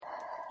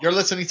You're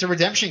listening to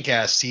Redemption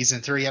Cast, Season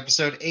 3,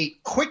 Episode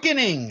 8,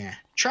 Quickening.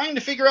 Trying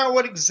to figure out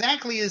what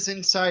exactly is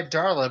inside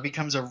Darla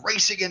becomes a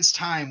race against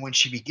time when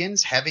she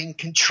begins having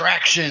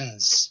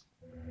contractions.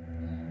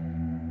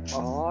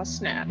 Oh,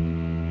 snap.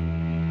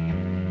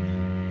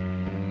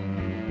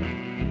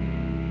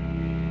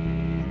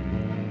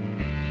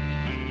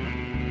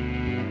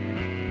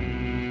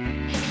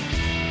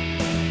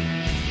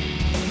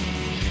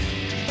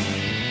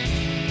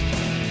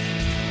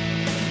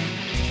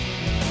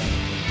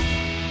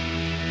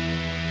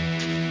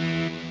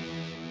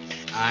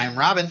 I'm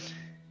Robin.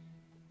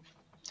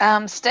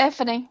 I'm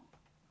Stephanie.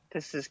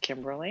 This is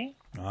Kimberly.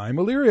 I'm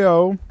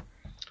Illyrio.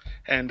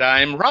 And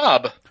I'm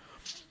Rob.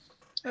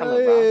 Hello,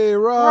 Hey,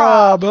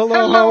 Rob. Hello,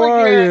 Hello how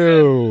are again.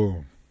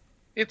 you?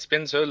 It's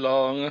been so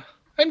long.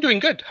 I'm doing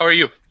good. How are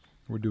you?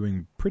 We're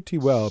doing pretty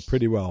well.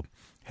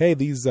 Hey,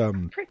 these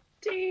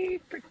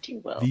Pretty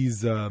well.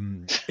 these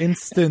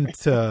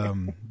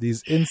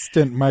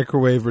instant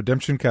microwave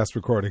Redemption Cast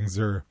recordings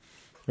are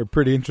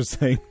pretty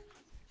interesting.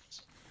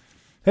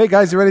 Hey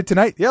guys, you ready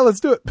tonight? Yeah, let's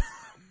do it.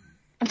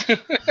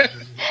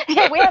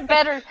 Yeah, we have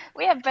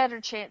better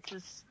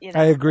chances. You know,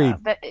 I agree.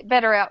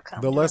 Better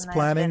outcome. The less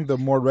planning, the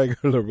more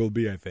regular we'll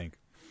be, I think.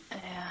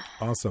 Yeah.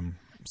 Awesome.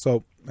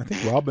 So I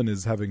think Robin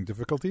is having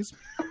difficulties.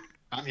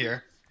 I'm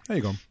here. There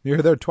you go.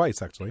 You're there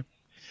twice, actually.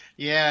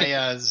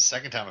 Yeah, this is the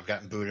second time I've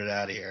gotten booted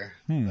out of here.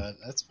 But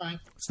that's fine.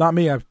 It's not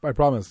me, I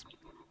promise.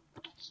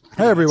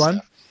 Hey,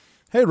 everyone.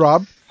 Hey,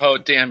 Rob. Oh,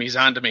 damn, he's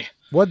on to me.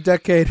 What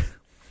decade?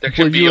 There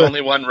can Were be you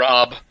only one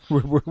Rob.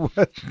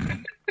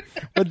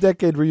 what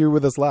decade were you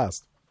with us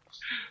last?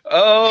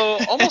 Oh,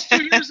 almost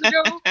 2 years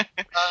ago.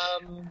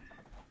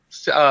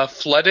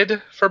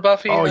 Flooded for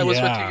Buffy. Oh, I was with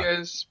yeah. you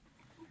guys.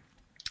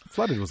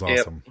 Flooded was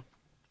awesome.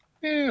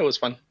 Yeah, it was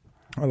fun.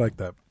 I like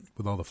that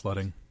with all the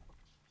flooding.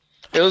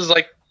 It was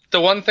like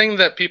the one thing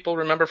that people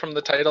remember from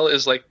the title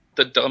is like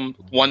the dumb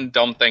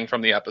thing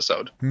from the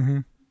episode.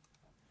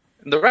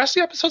 Mm-hmm. The rest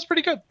of the episode's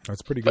pretty good.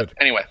 That's pretty good.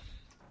 But anyway.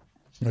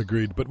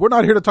 Agreed. But we're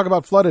not here to talk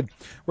about Flooded.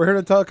 We're here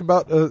to talk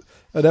about an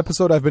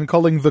episode I've been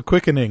calling The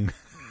Quickening.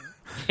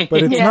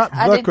 But it's Yeah, not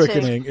I The did too.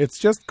 Quickening. It's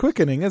just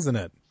Quickening, isn't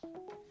it?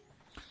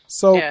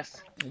 So,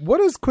 Yes. what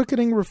does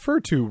Quickening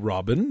refer to,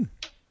 Robin?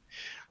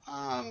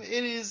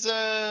 It is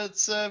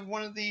it's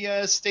one of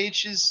the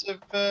stages of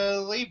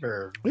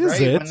labor. Is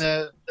right?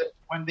 it?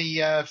 When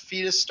the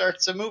fetus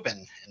starts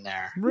moving in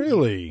there.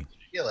 Really?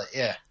 Feel it,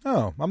 yeah.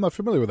 Oh, I'm not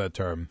familiar with that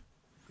term.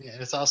 Yeah,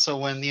 it's also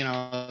when the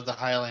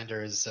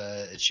Highlander is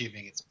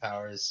achieving its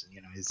powers.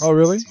 He's, Oh,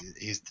 really?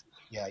 He's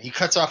he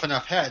cuts off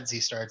enough heads. He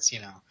starts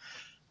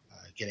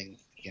getting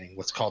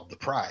what's called the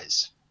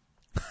prize.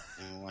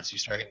 And once you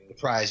start getting the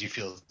prize, you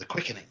feel the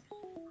quickening.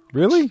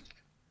 Really?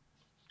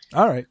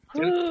 All right.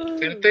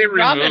 Didn't they remove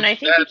Robin, I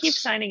think you that? keep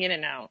signing in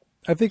and out.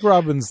 I think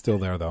Robin's still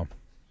there, though.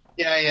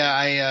 Yeah.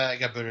 I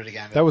got booted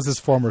again. That was his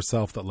former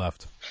self that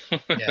left. Yeah,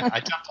 I jumped on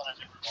a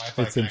different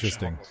Wi-Fi It's connection.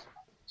 interesting.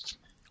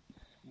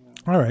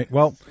 All right.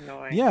 Well,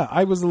 Annoying. yeah,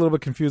 I was a little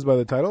bit confused by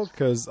the title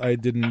because I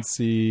didn't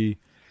see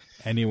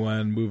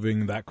anyone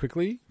moving that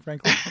quickly,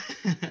 frankly.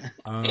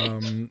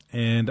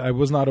 And I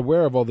was not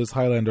aware of all this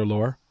Highlander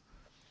lore.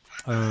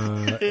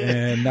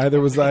 And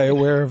neither was I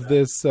aware of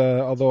this,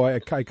 although I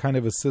kind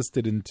of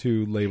assisted in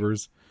two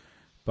labors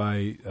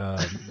by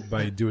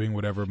doing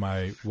whatever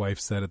my wife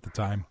said at the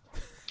time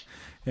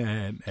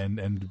and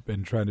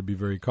trying to be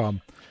very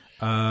calm.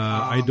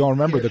 I don't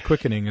remember the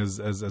quickening as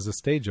a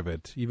stage of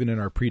it, even in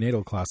our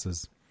prenatal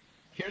classes.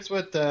 Here's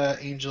what the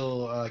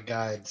Angel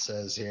Guide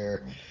says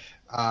here.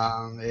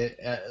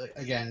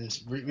 Again,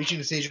 reaching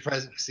the stage of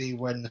pregnancy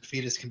when the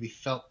fetus can be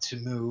felt to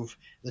move.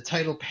 The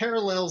title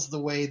parallels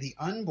the way the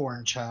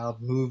unborn child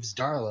moves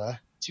Darla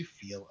to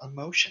feel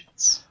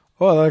emotions.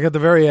 Oh, like at the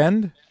very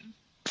end?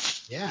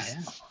 Yeah.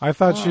 I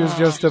thought she was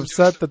just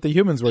upset that the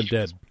humans were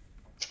dead.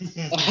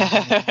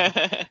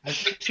 I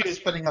think she was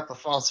putting up a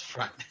false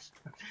front.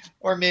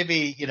 Or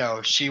maybe,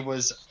 she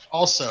was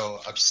also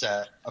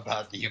upset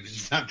about the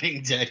humans not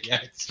being dead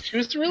yet. She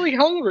was really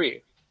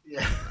hungry.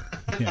 Yeah.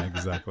 Yeah,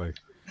 exactly.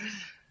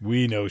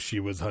 We know she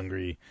was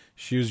hungry.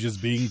 She was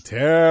just being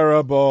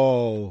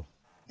terrible.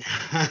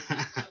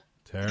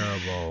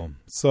 Terrible.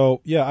 So,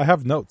 yeah, I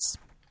have notes.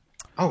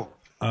 Oh.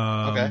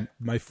 Okay.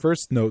 My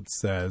first note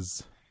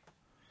says...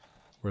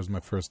 Where's my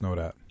first note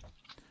at?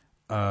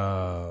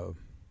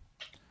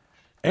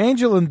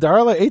 Angel and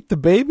Darla ate the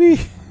baby?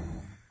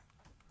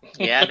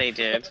 Yeah, they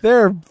did.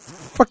 They're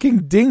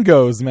fucking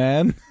dingoes,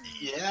 man.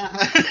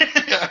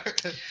 Yeah.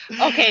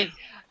 Okay,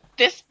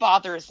 this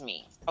bothers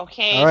me.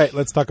 Okay. All right,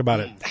 let's talk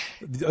about it.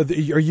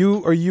 Are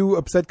you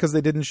upset because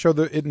they didn't show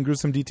it in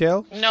gruesome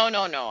detail? No.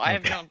 I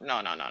have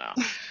no.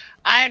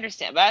 I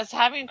understand, but I was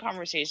having a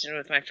conversation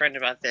with my friend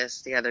about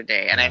this the other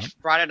day, and I've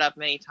brought it up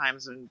many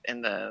times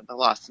in the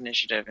Lost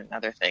Initiative and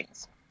other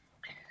things.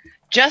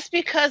 Just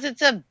because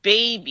it's a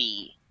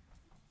baby,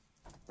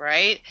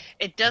 right?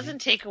 It doesn't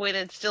take away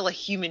that it's still a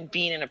human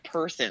being and a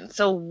person.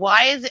 So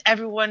why does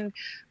everyone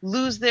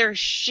lose their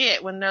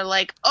shit when they're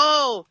like,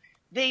 oh,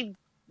 they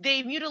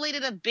they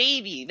mutilated a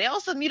baby. They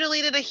also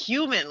mutilated a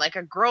human, like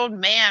a grown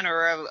man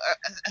or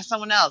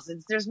someone else.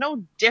 There's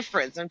no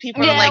difference. And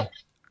people are like,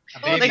 a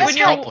baby like is when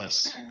you're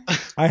helpless.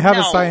 I have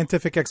a No.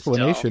 scientific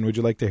explanation. Would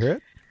you like to hear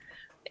it?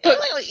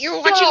 you're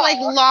watching like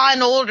Law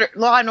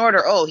and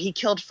Order. Oh, he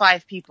killed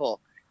 5 people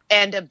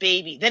and a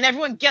baby. Then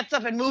everyone gets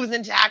up and moves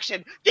into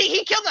action.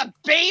 He killed a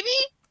baby?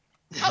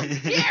 How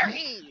dare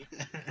he?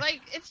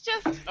 Like, it's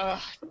just, They're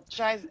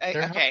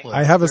okay, helpless.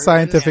 I have a They're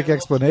scientific animals.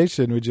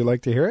 explanation. Would you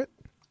like to hear it?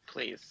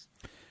 please.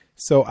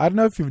 So I don't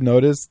know if you've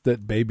noticed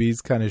that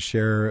babies kind of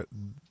share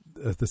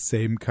the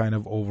same kind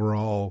of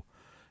overall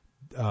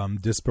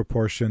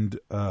disproportioned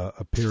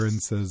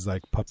appearance as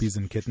like puppies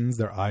and kittens.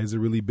 Their eyes are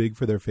really big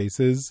for their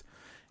faces,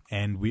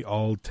 and we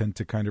all tend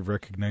to kind of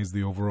recognize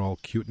the overall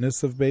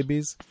cuteness of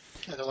babies.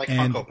 Yeah, they're like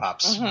And- Funko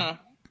Pops.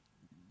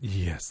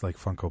 Yes, like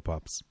Funko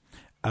Pops.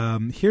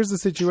 Here's the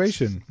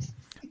situation.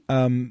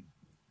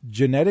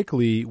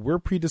 Genetically, we're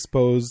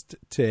predisposed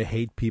to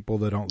hate people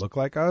that don't look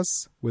like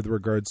us with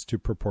regards to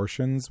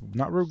proportions,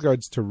 not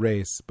regards to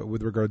race, but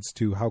with regards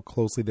to how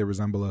closely they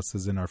resemble us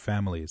as in our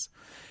families.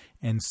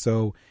 And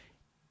so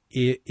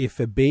if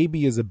a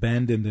baby is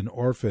abandoned and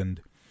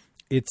orphaned,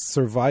 its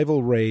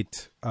survival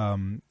rate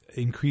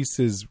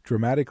increases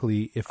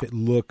dramatically if it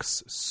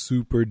looks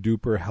super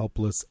duper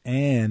helpless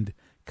and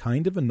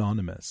kind of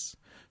anonymous.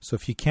 So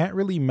if you can't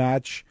really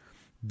match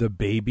the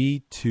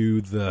baby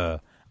to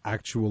the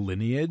actual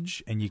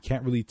lineage, and you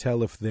can't really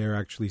tell if they're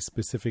actually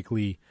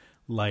specifically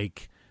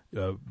like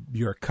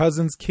your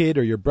cousin's kid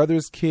or your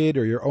brother's kid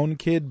or your own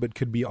kid, but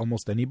could be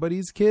almost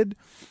anybody's kid,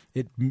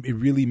 it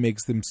really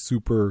makes them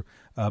super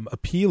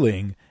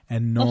appealing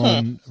and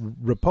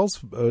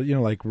non-repulsive,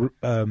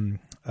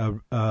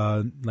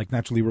 like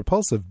naturally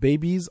repulsive.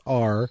 Babies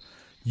are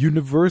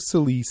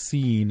universally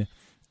seen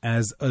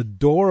as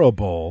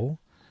adorable,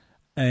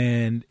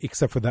 and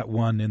except for that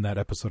one in that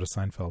episode of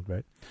Seinfeld,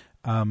 right?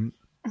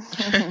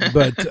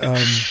 But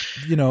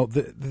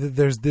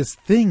there's this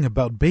thing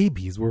about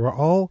babies where we're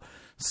all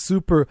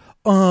super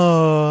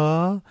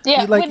Yeah,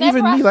 like whenever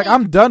even I me, like see-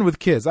 I'm done with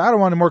kids. I don't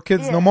want any more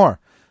kids no more.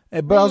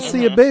 But I'll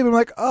see a baby, I'm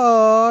like,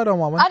 I don't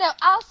want one. I know.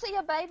 I'll see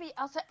a baby.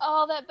 I'll say,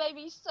 "Oh, that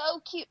baby's so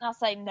cute," and I'll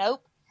say,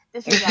 "Nope,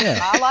 this is a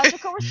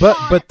biological response."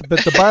 But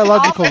the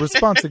biological All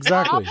response, All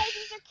exactly.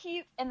 babies are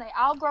cute, and they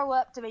all grow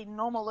up to be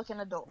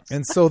normal-looking adults.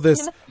 And so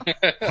this,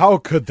 how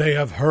could they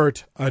have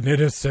hurt an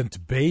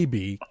innocent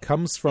baby,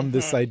 comes from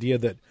this idea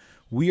that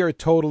we are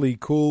totally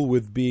cool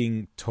with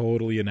being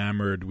totally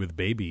enamored with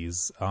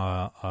babies,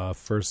 on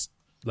first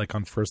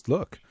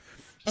look.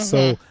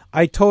 So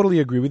I totally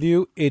agree with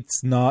you.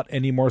 It's not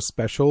any more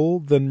special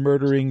than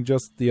murdering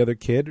just the other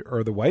kid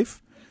or the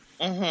wife.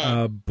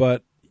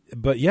 But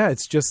yeah,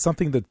 it's just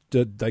something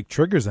that like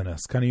triggers in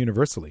us kind of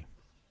universally.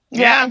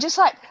 Yeah, and just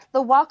like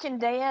The Walking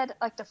Dead,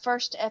 like the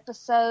first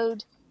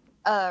episode,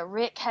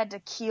 Rick had to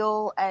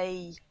kill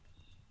a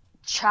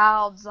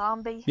child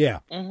zombie. Yeah.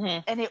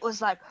 And it was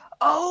like,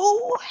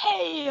 oh,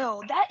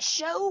 hell, that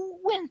show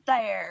went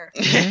there.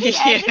 He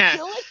had to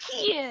kill a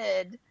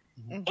kid.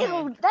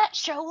 That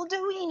show will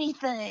do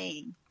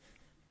anything.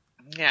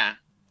 Yeah.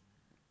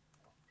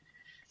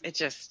 It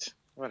just,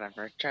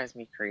 whatever, it drives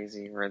me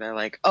crazy where they're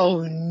like,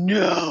 oh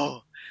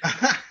no.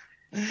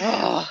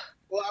 Oh.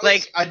 Well,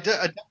 Like- I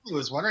definitely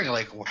was wondering,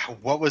 like,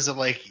 what was it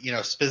like,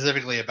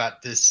 specifically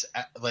about this,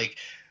 like,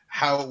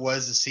 how it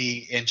was to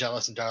see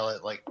Angelus and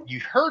Darla, like, you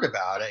heard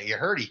about it, you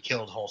heard they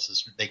killed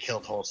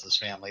Holtz's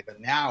family, but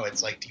now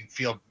it's like, do you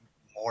feel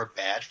more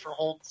bad for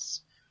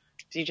Holtz?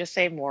 Do you just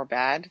say more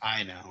bad?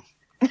 I know.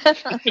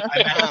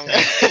 I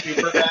meant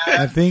super bad.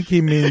 I think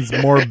he means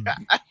more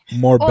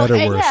Well, better,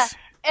 and worse. Yeah,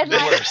 and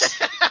like, Worse.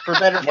 For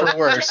better, for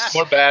worse.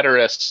 More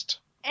batterist.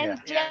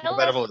 and Yeah, Jealous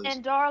better blues.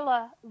 and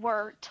Darla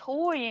were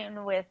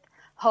toying with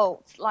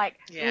Holtz, like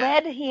Yeah.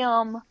 led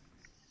him,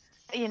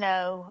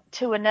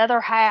 to another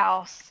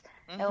house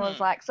and was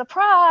like,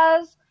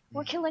 "Surprise,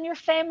 we're killing your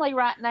family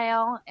right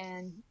now,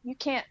 and you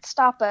can't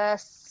stop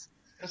us."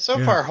 So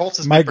Yeah. far, Holtz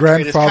has My been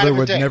portrayed as grandfather kind of a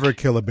would dick. never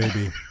kill a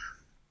baby.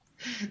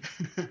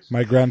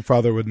 My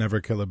grandfather would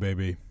never kill a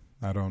baby.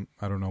 I don't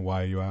know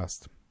why you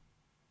asked.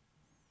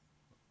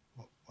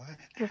 What?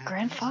 Your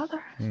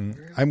grandfather?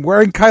 I'm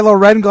wearing Kylo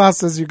Ren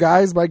glasses, you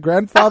guys. My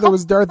grandfather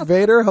was Darth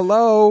Vader.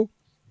 Hello.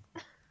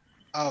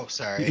 Oh,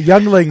 sorry.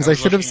 Younglings. I was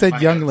should have looking at said my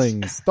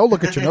younglings. Don't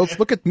look at your notes.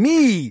 Look at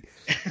me.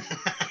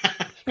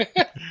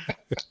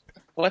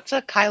 What's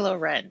a Kylo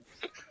Ren?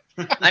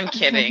 I'm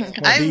kidding. One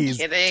of I'm these.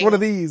 kidding. It's one of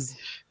these.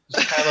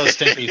 Kylo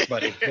Stimpy's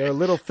buddy. There are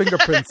little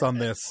fingerprints on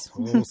this.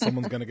 Oh,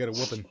 someone's going to get a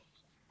whooping.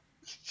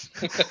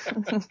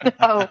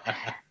 Oh,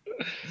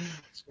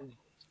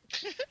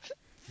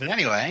 But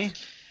anyway,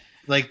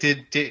 like, do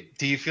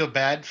you feel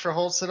bad for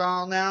Holtz at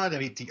all now? I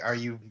mean, are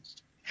you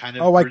kind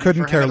of? Oh, I rooting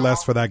couldn't for him care at less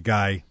all? for that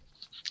guy.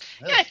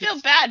 Yeah, I feel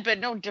bad, but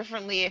no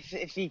differently if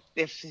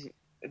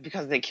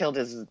because they killed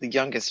the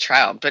youngest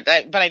child. But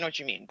I know what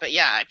you mean. But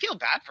yeah, I feel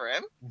bad for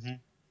him. He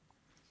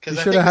 'Cause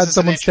I should think have had this is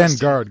an someone stand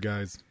interesting- guard,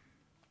 guys.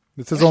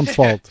 It's his own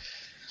fault.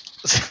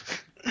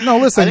 No,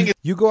 I listen. think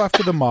You go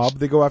after the mob,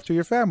 they go after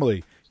your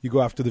family. You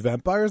go after the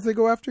vampires, they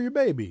go after your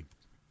baby.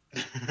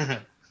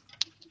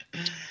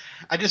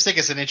 I just think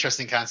it's an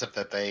interesting concept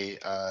that they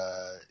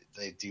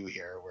do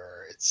here,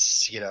 where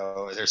it's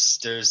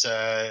there's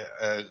a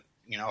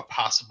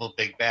possible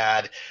big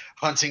bad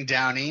hunting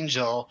down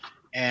Angel,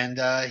 and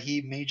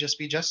he may just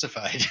be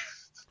justified.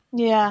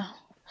 Yeah.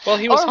 Well,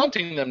 he was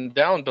hunting them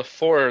down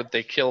before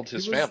they killed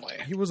his family.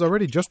 He was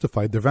already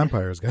justified. They're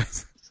vampires,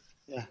 guys.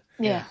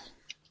 Yeah.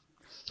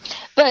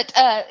 But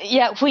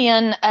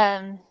when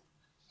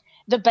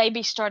the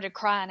baby started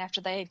crying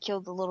after they had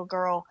killed the little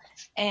girl,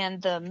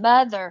 and the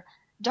mother,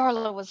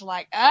 Darla, was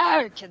like,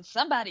 "Oh, can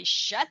somebody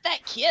shut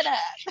that kid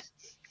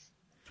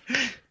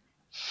up?"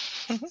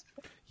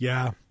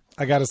 Yeah,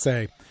 I gotta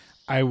say,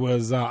 I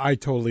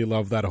totally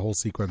loved that whole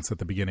sequence at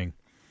the beginning.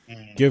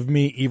 Give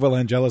me evil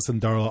Angelus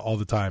and Darla all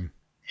the time.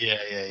 Yeah.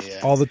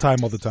 All the time.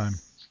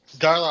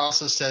 Darla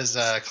also says,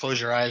 "Close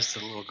your eyes" to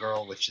the little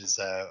girl, which is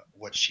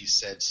what she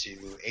said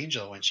to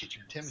Angel when she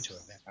turned him into a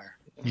vampire.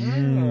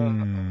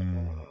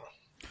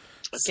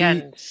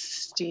 Again,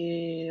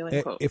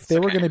 stealing quotes. If they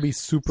were going to be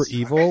super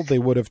evil, they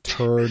would have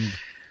turned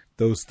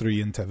those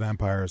three into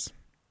vampires,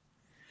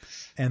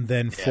 and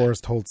then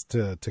forced Holtz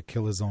to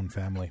kill his own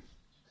family.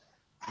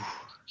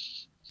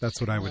 That's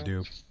what I would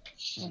do.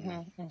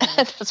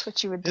 That's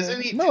what you would do.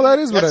 No, that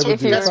is what I would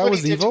do That's if I what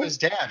was he did evil. to his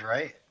dad,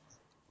 right?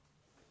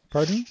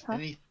 Pardon? Huh?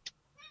 Didn't he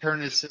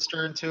turn his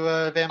sister into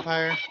a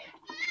vampire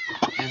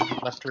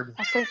and left her?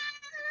 I think.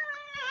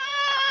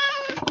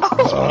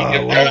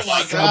 Oh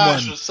my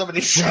gosh!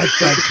 Somebody shut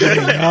that thing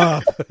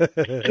up.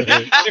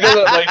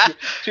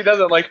 She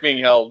doesn't like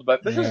being held,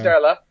 but this is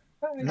Darla.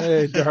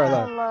 Hey,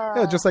 Darla.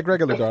 Yeah, just like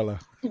regular Darla.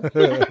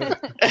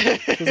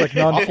 Just like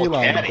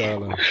non-feline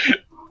Darla.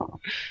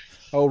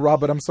 Oh,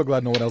 Robert, I'm so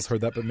glad no one else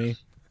heard that but me.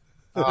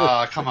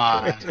 Oh, come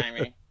on.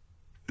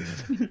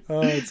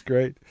 Oh, it's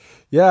great.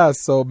 Yeah,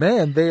 so,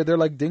 man, they're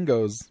like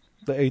dingoes.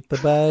 They ate the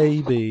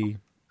baby.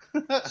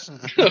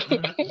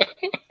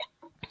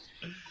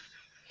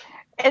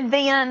 And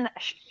then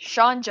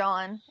Sean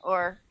John,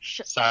 or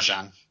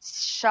Shahjan.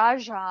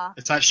 Shahjan.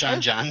 It's not Sean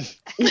John.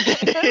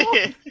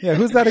 Yeah,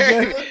 who's that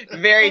again?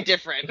 Very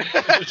different.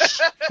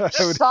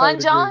 Sean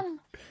John?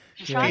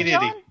 P.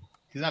 Diddy.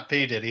 He's not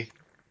P. Diddy.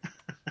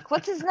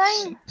 What's his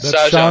name?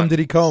 That's Sean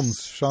Diddy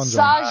Combs. Sean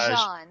John.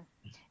 Shahjan.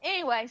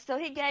 Anyway, so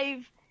he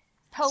gave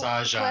Hope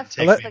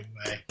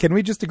Can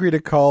we just agree to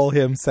call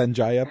him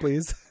Sanjaya,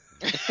 please?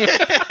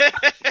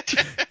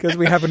 Because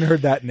we haven't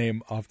heard that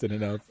name often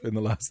enough in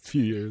the last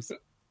few years.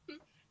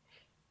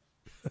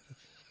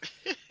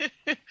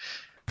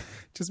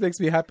 Just makes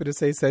me happy to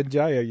say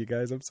Sanjaya, you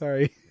guys. I'm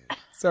sorry.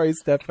 Sorry,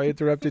 Steph, I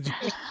interrupted you.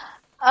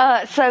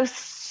 So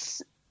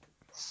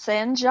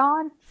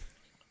Sanjan?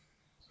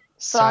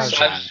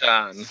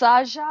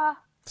 Saja?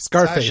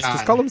 Scarface. Sajan.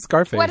 Just call him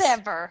Scarface.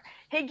 Whatever.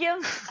 He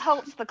gives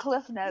Holtz the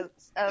cliff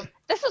notes of,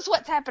 this is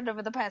what's happened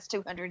over the past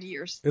 200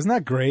 years. Isn't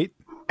that great?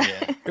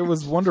 Yeah. It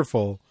was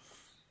wonderful.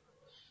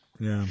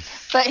 Yeah.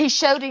 But he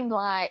showed him,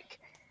 like,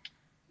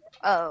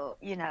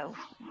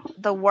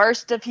 the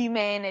worst of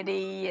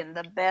humanity and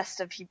the best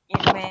of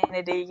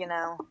humanity,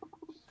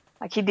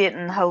 Like, he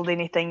didn't hold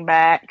anything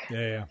back.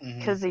 Yeah.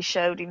 Because he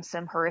showed him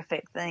some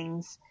horrific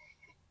things.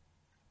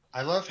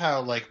 I love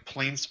how, like,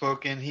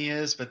 plain-spoken he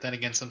is, but then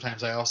again,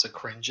 sometimes I also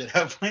cringe at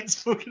how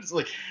plain-spoken is.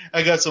 Like,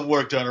 I got some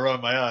work done around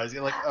my eyes.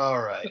 You're like,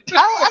 all right.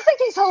 Oh, I think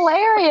he's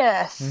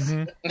hilarious.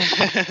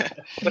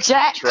 Mm-hmm.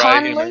 Jack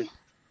Conley. Humor.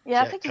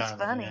 Yeah, Jack I think he's Conley,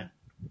 funny.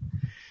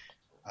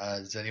 yeah.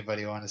 Does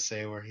anybody want to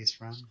say where he's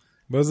from?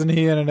 Wasn't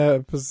he in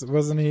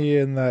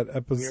that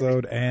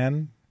episode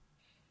Anne?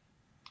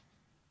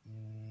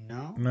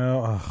 No.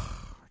 No. I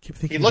keep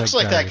thinking He looks that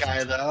like guy that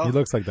guy, though. He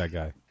looks like that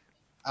guy.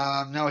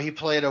 No, he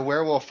played a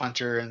werewolf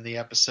hunter in the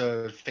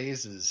episode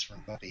Phases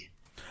from Buffy.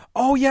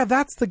 Oh, yeah,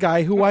 that's the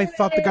guy who I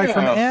thought the guy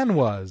from Anne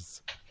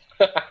was.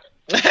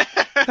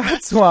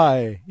 That's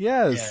why.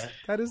 Yes,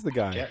 that is the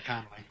guy. Jack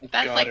Conley.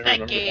 That's God, like I that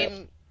remember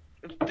game,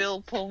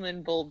 Bill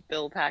Pullman,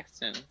 Bill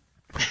Paxton.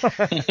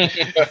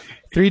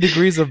 3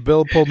 degrees of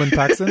Bill Pullman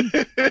Paxton.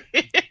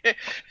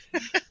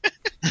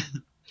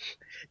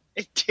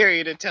 I dare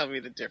you to tell me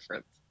the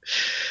difference.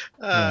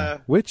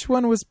 Which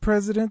one was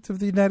president of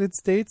the United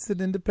States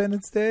at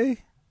Independence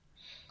Day?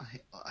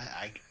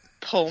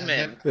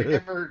 Pullman. I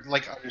never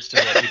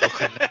understood why people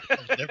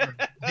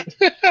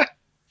couldn't.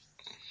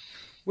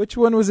 Which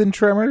one was in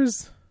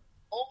Tremors?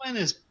 Pullman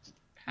is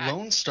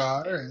Lone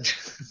Star, and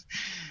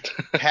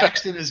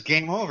Paxton is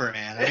Game Over,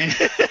 man. I mean,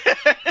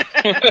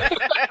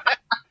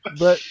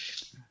 but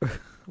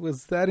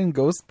was that in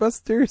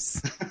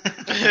Ghostbusters?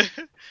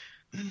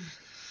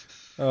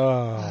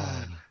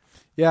 Oh.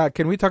 Yeah,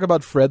 can we talk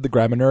about Fred the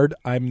Grammar Nerd?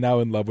 I'm now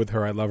in love with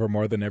her. I love her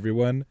more than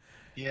everyone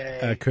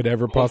could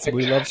ever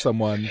possibly love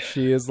someone.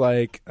 She is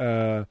like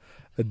a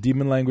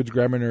demon language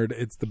grammar nerd.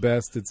 It's the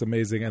best. It's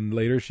amazing. And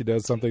later she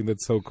does something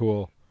that's so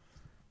cool.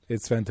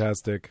 It's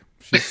fantastic.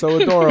 She's so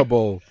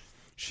adorable.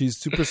 She's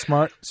super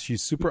smart.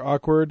 She's super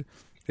awkward.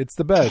 It's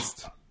the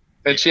best.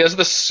 And she has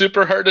the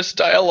super hardest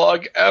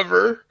dialogue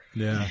ever.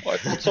 Yeah. Oh, I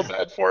feel so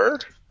bad for her.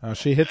 Oh,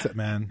 she hits it,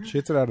 man. She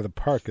hits it out of the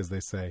park, as they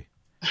say.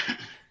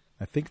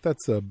 I think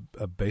that's a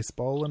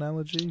baseball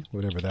analogy,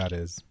 whatever that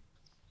is.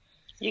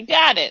 You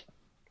got it.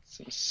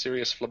 Some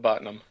serious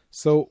phlebotomy.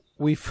 So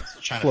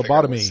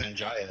phlebotomy.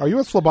 Are you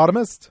a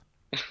phlebotomist?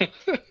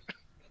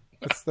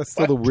 That's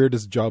still the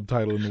weirdest job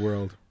title in the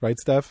world, right,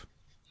 Steph?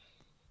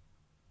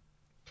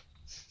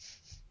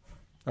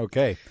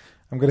 Okay,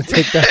 I'm gonna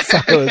take that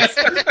silence.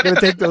 I'm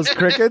gonna take those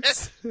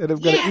crickets and I'm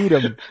gonna eat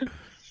them.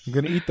 I'm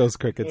gonna eat those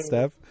crickets,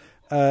 Steph.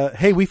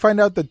 Hey, we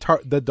find out that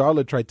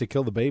Darla tried to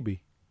kill the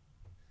baby.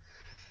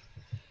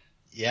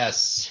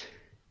 Yes.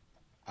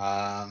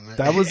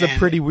 That was a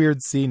pretty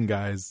weird scene,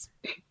 guys.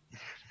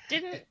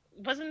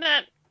 Wasn't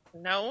that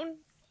known?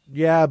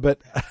 Yeah, but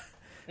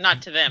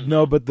not to them.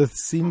 No, but the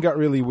scene got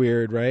really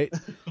weird, right?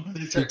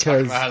 They start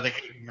talking about how they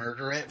can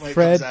murder it when it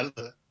comes out of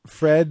the...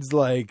 Fred's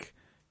like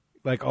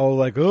all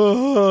like,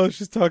 oh,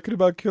 she's talking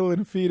about killing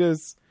a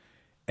fetus,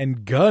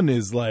 and Gunn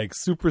is like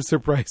super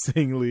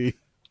surprisingly,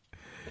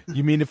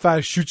 you mean if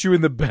I shoot you in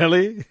the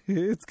belly,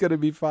 it's gonna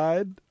be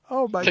fine?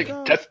 Oh my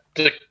god, that's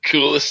the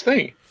coolest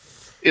thing,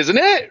 isn't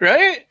it?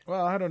 Right?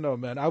 Well, I don't know,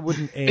 man. I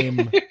wouldn't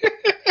aim.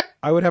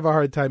 I would have a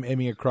hard time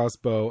aiming a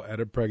crossbow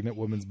at a pregnant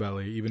woman's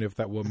belly, even if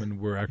that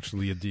woman were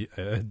actually a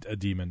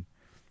demon.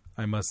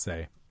 I must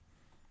say.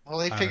 Well,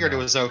 they figured it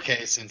was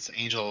okay since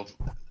Angel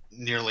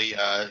nearly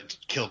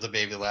killed the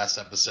baby last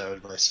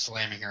episode by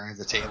slamming her into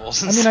the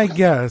tables. I mean, I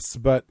guess,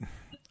 but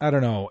I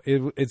don't know.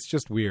 It's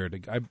just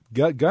weird.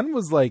 Gunn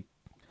was like,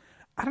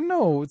 I don't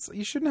know.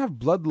 You shouldn't have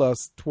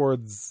bloodlust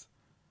towards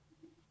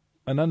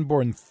an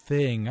unborn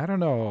thing. I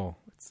don't know.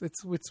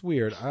 It's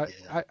weird.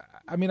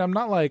 I mean, I'm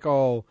not like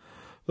all,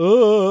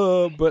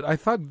 but I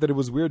thought that it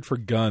was weird for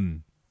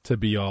Gunn to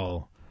be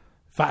all,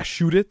 if I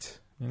shoot it,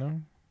 you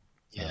know?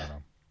 Yeah. I don't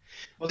know.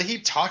 Well, they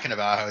keep talking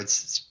about how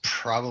it's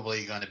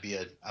probably going to be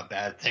a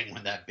bad thing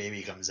when that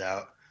baby comes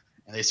out.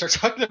 And they start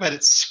talking about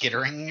it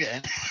skittering.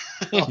 And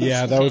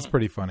yeah, that was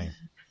pretty funny.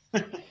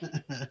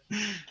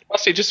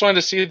 Plus, he just wanted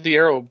to see the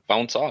arrow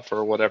bounce off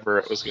or whatever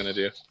it was going to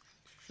do.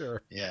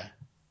 Sure. Yeah.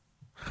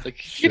 Like,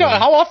 sure. You know,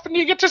 how often do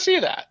you get to see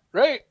that,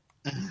 right?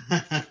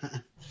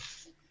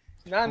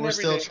 We're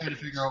still trying to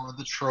figure out what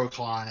the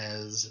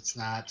Troclon is. It's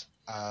not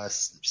a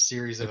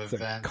series of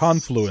events. A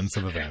confluence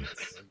of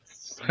events.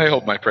 I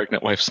hope my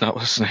pregnant wife's not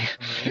listening.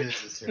 It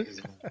is a series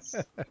of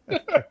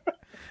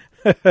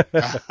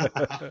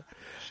events.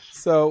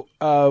 So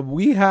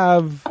we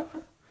have,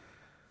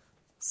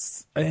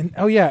 and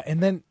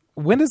then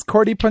when does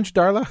Cordy punch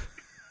Darla?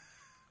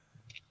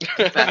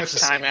 Best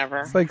time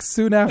ever. It's like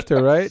soon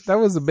after, right? That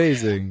was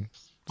amazing.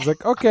 It's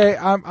like, okay,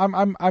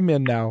 I'm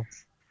in now.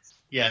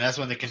 Yeah, and that's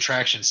when the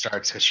contraction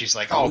starts because she's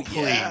like, "Oh,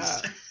 please."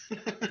 Yeah.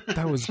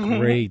 That was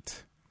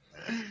great.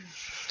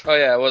 Oh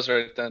yeah, it was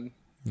right then.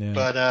 Yeah.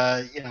 But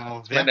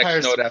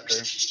vampires. Note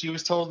after. She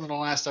was told in the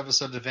last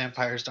episode that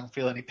vampires don't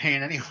feel any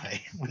pain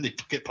anyway when they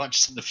get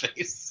punched in the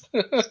face.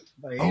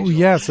 Oh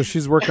yeah, so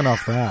she's working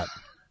off that.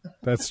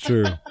 That's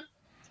true.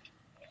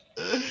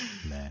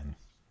 Man.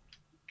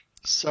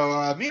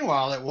 So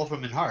meanwhile, at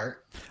Wolfram and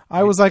Hart,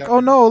 I was like,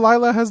 "Oh no,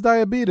 Lila has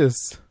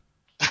diabetes."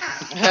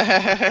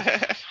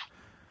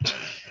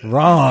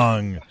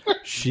 Wrong.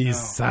 She's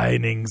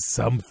signing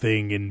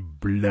something in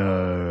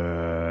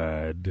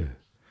blood.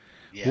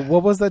 Yeah.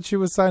 What was that she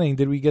was signing?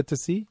 Did we get to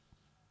see?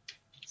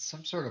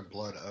 Some sort of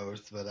blood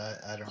oath, but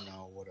I don't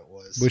know what it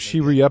was. Was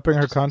she re-upping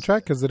her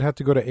contract? Because it had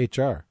to go to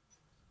HR.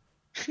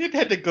 It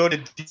had to go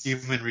to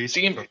human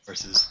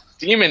resources.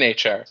 Demon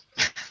HR.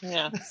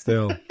 Yeah.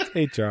 Still,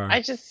 it's HR.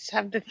 I just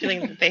have the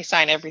feeling that they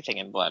sign everything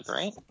in blood,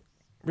 right?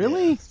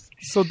 Really?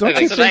 So don't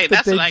you think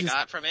that's what I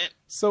got from it.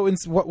 So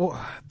what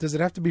does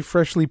it have to be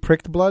freshly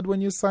pricked blood when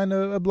you sign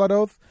a blood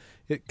oath?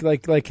 It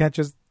can't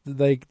just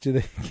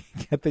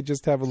can't they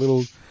just have a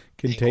little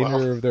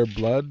container of their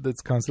blood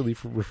that's constantly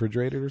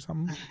refrigerated or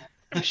something?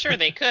 I'm sure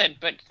they could,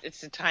 but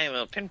it's a tiny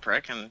little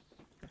pinprick, and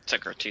it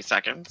took her 2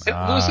 seconds. It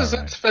loses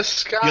its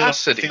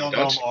viscosity. You'll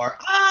feel no more.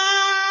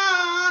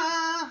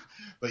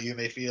 But you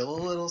may feel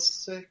a little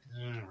sick.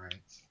 All right.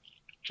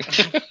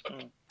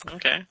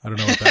 Okay. I don't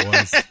know what that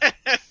was.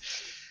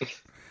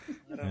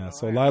 Yeah,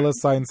 so Lila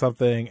signed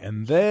something,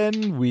 and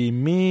then we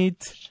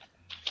meet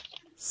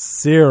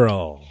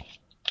Cyril.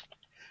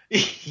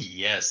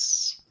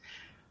 Yes.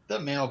 The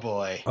mail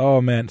boy.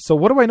 Oh, man. So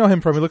what do I know him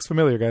from? He looks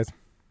familiar, guys.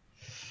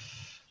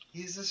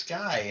 He's this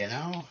guy, you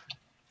know?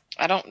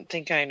 I don't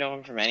think I know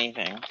him from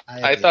anything.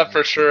 I thought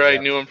for sure I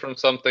knew him from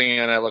something,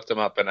 and I looked him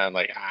up, and I'm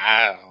like,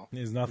 oh.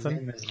 He's nothing?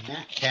 His name is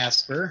Matt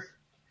Casper.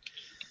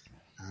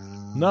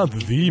 Not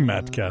the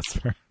Matt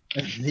Casper.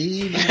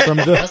 The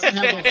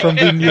from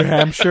the New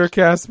Hampshire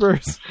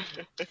Caspers.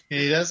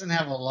 He doesn't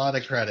have a lot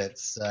of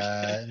credits,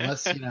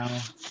 unless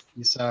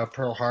you saw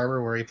Pearl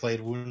Harbor where he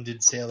played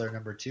Wounded Sailor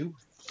Number 2.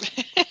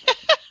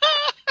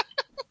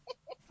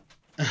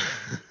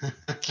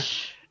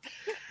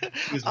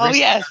 Oh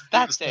yes,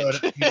 that's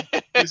it.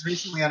 He was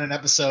recently on an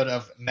episode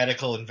of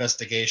Medical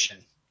Investigation,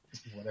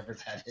 whatever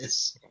that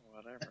is.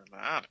 Whatever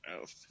that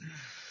is.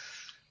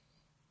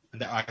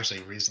 And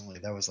actually, recently,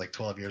 that was like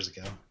 12 years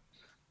ago.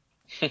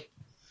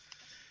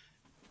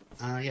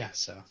 Yeah,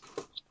 so.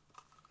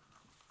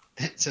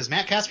 It says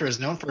Matt Casper is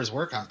known for his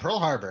work on Pearl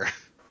Harbor.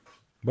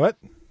 What?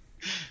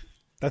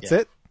 That's Yeah.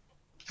 it?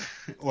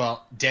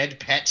 Well, Dead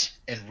Pet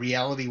and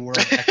Reality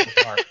World Echo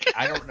Park.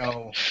 I don't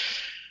know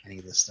any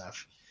of this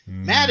stuff.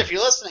 Matt, if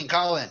you're listening,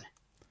 call in.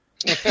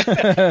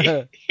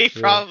 He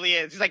probably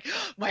is. He's like,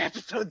 my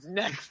episode's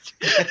next.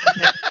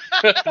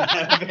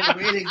 I've been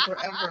waiting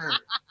forever.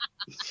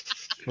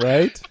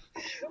 Right?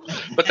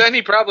 But then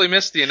he probably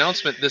missed the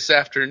announcement this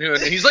afternoon,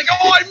 and he's like,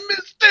 "Oh, I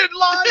missed it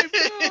live!"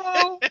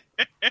 Oh.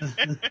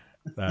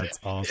 That's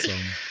awesome.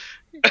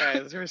 You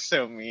guys are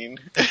so mean.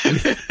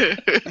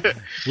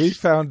 We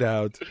found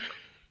out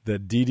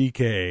that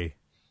DDK.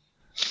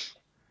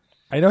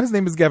 I know his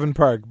name is Gavin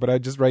Park, but I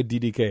just write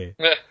DDK.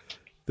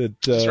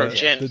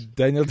 That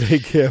Daniel Day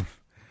Kim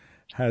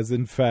has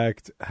in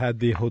fact had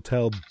the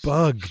hotel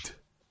bugged.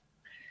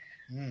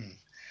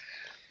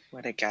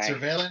 What a guy.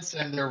 Surveillance,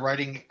 and they're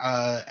writing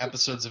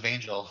episodes of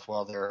Angel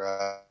while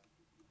they're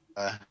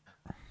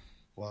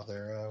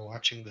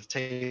watching the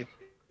tape.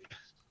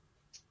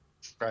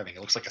 Driving.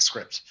 It looks like a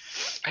script.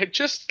 I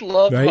just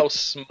love Right? how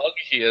smug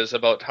he is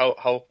about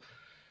how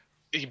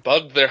he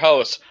bugged their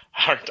house.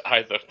 Aren't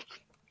I the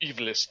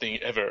evilest thing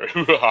ever?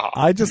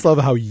 I just love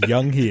how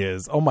young he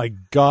is. Oh my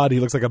god, he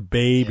looks like a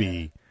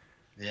baby.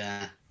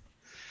 Yeah.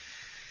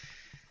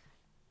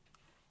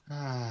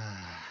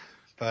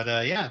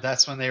 But yeah,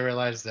 that's when they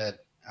realized that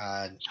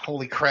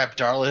holy crap,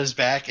 Darla is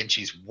back, and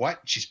she's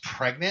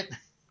pregnant.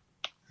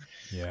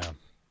 Yeah.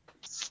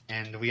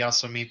 And we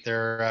also meet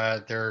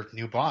their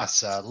new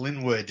boss,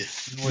 Linwood.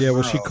 Yeah,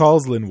 well, she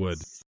calls Linwood.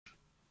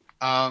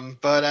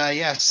 But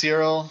yeah,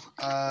 Cyril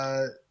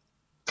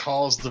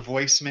calls the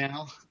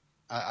voicemail.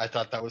 I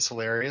thought that was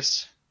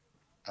hilarious.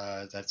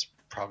 That's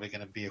probably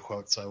going to be a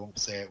quote, so I won't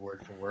say it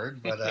word for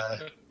word. But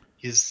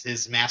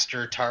his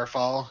master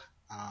Tarfall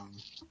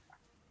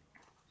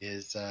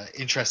is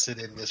interested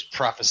in this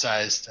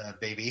prophesized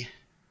baby.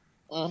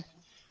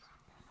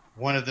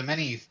 One of the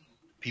many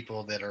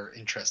people that are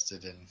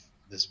interested in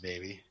this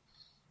baby.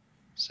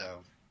 So,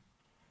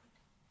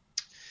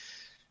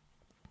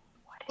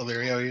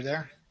 Illyrio, are you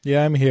there?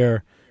 Yeah, I'm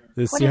here.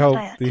 See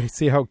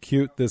is how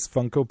cute this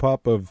Funko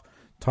Pop of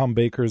Tom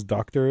Baker's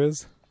doctor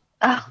is?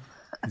 Oh.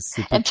 He's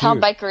super And Tom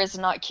cute. Baker is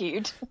not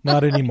cute.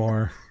 Not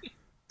anymore.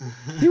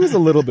 He was a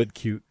little bit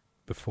cute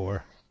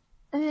before.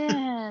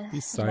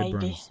 These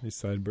sideburns. Maybe. These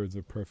sideburns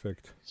are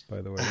perfect,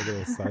 by the way. Look at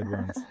those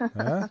sideburns.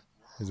 Huh?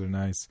 These are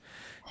nice.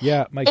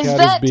 Yeah, my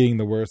cat is being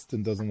the worst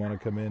and doesn't want to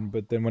come in,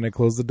 but then when I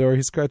close the door,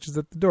 he scratches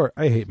at the door.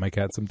 I hate my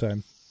cat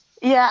sometimes.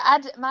 Yeah,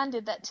 mine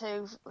did that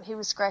too. He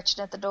was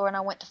scratching at the door, and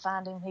I went to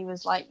find him. He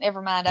was like,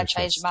 never mind, I That's so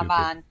changed my stupid.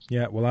 mind.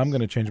 Yeah, well, I'm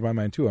going to change my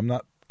mind, too. I'm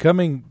not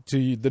coming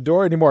to the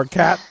door anymore,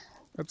 cat.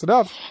 That's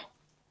enough.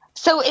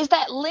 So is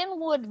that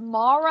Linwood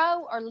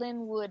Morrow or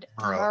Linwood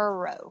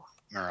Murrow.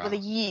 Murrow? With a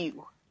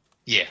U.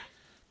 Yeah.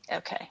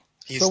 Okay.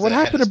 He's So what the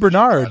head happened of to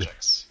Bernard?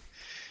 projects.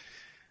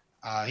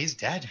 He's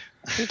dead.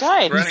 He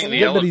died. Running the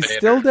Yeah, but he's elevator.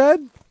 still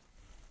dead?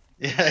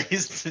 Yeah,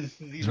 he's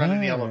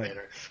running the Right.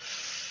 elevator.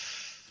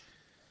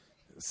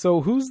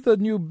 So who's the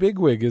new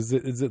bigwig? Is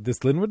it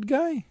this Linwood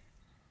guy?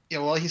 Yeah,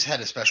 well, he's head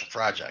of special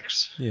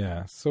projects.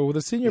 Yeah. So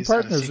the senior He's not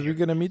a partners, are senior. we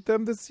going to meet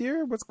them this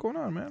year? What's going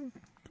on, man?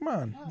 Come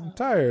on. I'm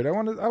tired. I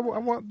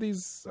want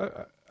these.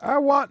 I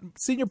want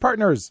senior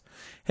partners.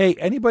 Hey,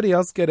 anybody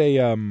else get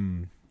a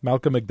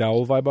Malcolm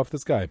McDowell vibe off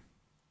this guy?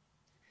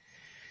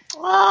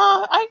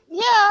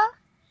 Yeah.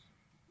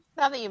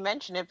 Now that you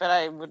mention it, but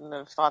I wouldn't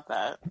have thought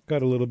that.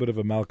 Got a little bit of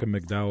a Malcolm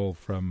McDowell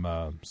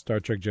from Star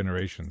Trek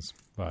Generations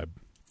vibe.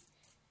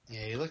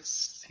 Yeah, he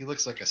looks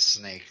like a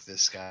snake.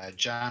 This guy,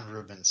 John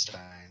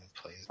Rubinstein,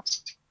 plays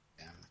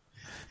him.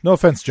 No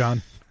offense,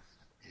 John.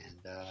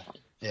 And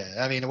yeah,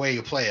 I mean the way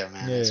you play him,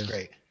 man, Yeah. it's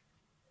great.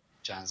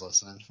 John's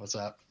listening. What's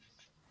up?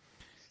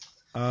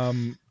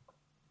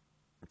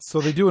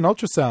 So they do an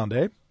ultrasound,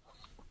 eh?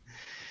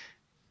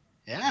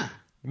 Yeah.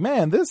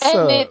 Man, this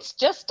And it's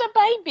just a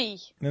baby.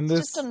 and It's this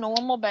just a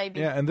normal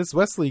baby. yeah, and this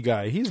Wesley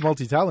guy, he's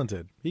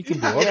multi-talented. He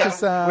can do Yeah, we have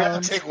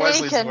ultrasounds. to take He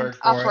Wesley's can word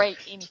for operate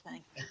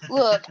anything.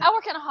 Look, I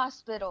work in a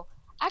hospital.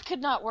 I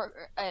could not work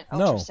an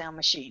No. ultrasound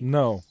machine.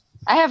 No,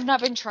 I have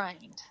not been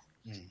trained.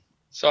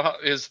 So how,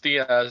 is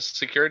the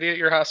security at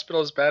your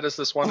hospital as bad as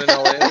this one in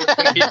LA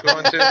that we keep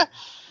going to?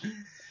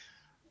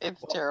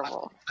 It's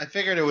terrible. I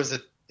figured it was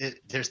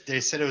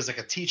they said it was like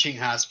a teaching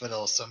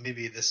hospital, so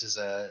maybe this is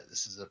a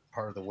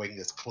part of the wing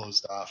that's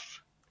closed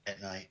off at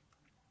night.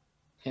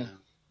 You know,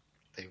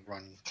 they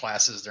run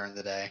classes during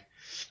the day.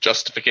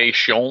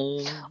 Justification.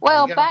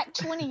 Well, You gotta- back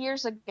 20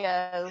 years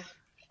ago,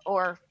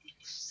 or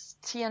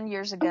 10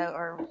 years ago,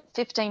 or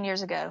 15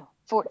 years ago,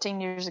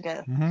 14 years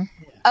ago,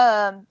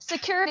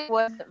 security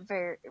wasn't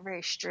very,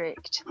 very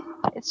strict.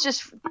 It's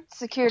just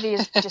security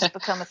has just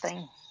become a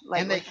thing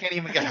lately. And they can't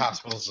even get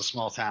hospitals to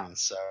small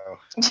towns, so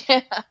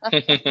Yeah.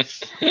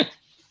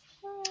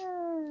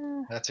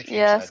 that's a Cape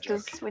Yes, Side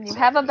joke. because when you Sorry,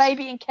 have a guys.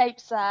 baby in Cape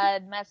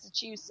Side,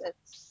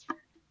 Massachusetts,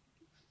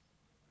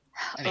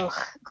 Anyway.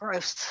 ugh,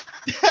 gross.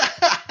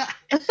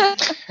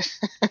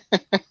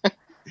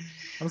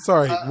 I'm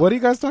sorry. What are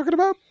you guys talking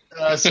about?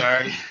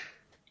 Sorry.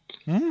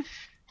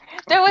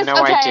 There was No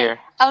okay idea.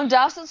 on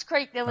Dawson's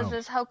Creek. There was Oh.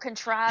 this whole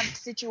contrived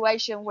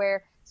situation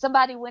where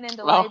somebody went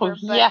into Oh, labor,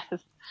 yes.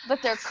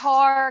 but their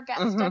car got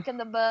Mhm. stuck in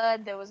the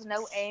mud. There was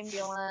no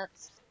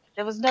ambulance.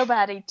 There was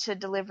nobody to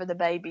deliver the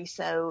baby,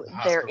 so The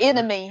their hospital.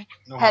 enemy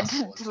No had to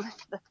hospital. deliver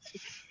the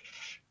baby.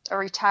 A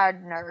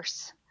retired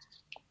nurse,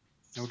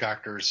 No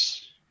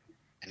doctors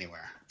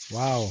anywhere.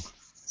 Wow.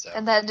 So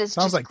and that is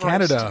Sounds just like gross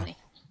Canada. to me.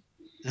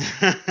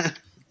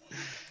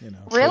 You know.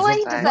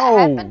 Really? Doesn't- Does that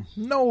happen?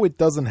 No, it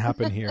doesn't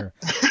happen here.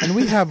 And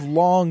we have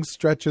long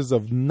stretches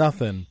of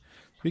nothing.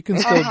 We can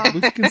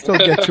still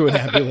get you an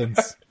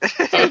ambulance.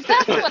 See,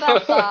 that's what I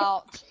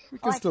thought. We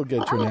can still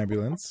get you an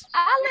ambulance.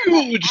 I live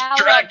in Huge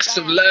tracts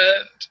of Alabama.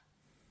 land.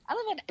 I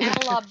live in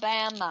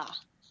Alabama,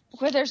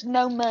 where there's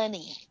no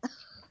money,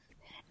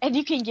 and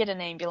you can get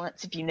an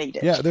ambulance if you need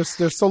it. Yeah, there's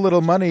so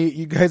little money.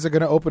 You guys are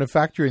going to open a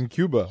factory in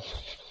Cuba,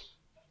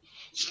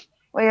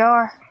 We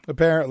are.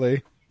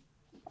 apparently.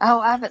 Oh,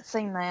 I haven't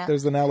seen that.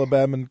 There's an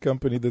Alabama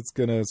company that's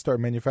going to start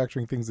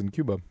manufacturing things in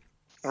Cuba.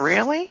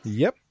 Really?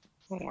 Yep.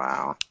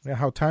 Wow. Yeah,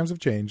 how times have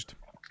changed.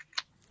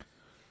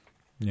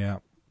 Yeah,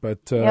 but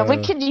Yeah, we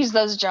could use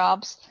those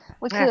jobs.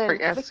 We Yeah, could.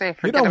 forget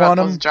don't about want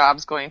those 'em.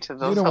 jobs going to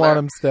those you don't other... want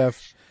them,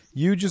 Steph.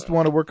 You just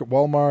want to work at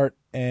Walmart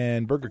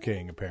and Burger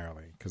King,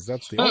 apparently, because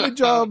that's the only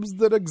jobs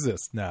that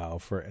exist now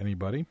for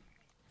anybody.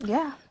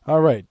 Yeah.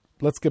 All right,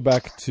 let's get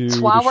back to That's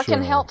why I the work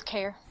in show.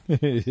 healthcare.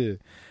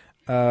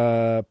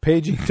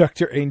 Paging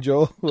Dr.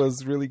 Angel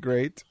was really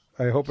great.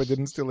 I hope I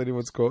didn't steal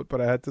anyone's quote, but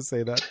I had to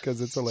say that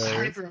because it's I don't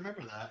hilarious. even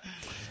remember that.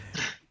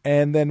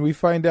 And then we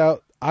find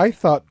out, I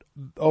thought,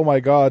 oh my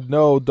God,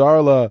 no,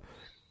 Darla,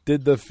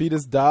 did the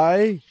fetus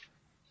die?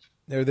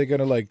 Are they going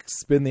to like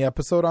spin the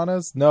episode on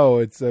us? No,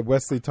 it's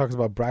Wesley talks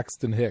about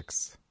Braxton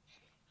Hicks,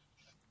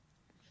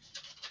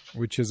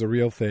 which is a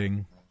real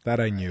thing that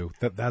I knew.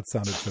 That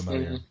sounded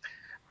familiar.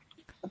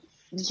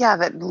 Yeah,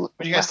 that What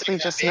do you guys Leslie think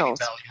of that just baby knows.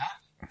 belly,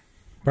 huh?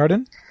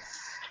 Pardon?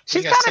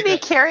 She's You guys got to think be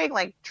that- carrying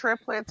like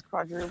triplets,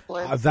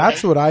 quadruplets.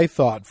 That's what I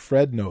thought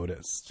Fred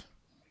noticed,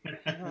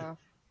 Mhm.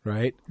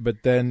 right?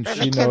 But then And the she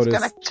kid's gonna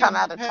noticed. come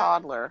out a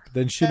toddler.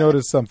 Then she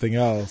noticed something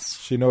else.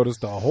 She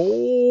noticed a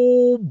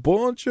whole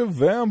bunch of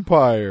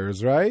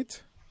vampires,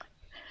 right?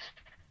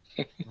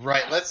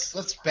 Right. Let's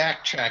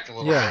backtrack a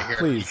little Yeah, bit here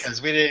please.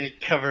 because we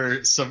didn't cover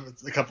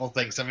a couple of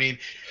things. I mean,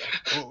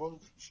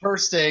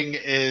 first thing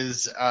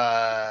is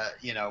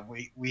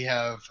we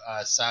have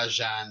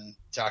Sajan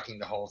talking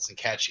to Holtz and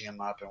catching him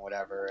up and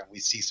whatever, and we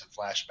see some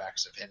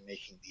flashbacks of him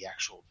making the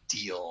actual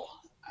deal.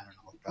 I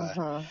don't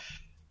know.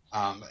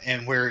 Mhm.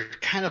 And we're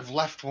kind of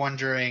left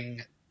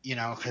wondering,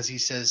 because he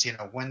says,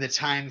 when the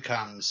time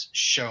comes,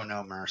 show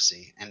no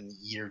mercy. And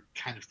you're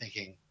kind of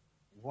thinking,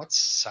 what's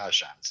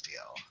Sajan's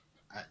deal?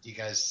 Do you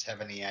guys have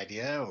any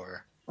idea?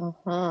 Or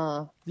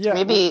Mhm. Yeah.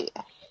 Maybe.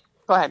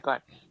 Go ahead.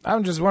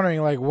 I'm just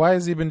wondering, like, why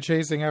has he been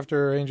chasing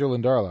after Angel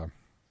and Darla?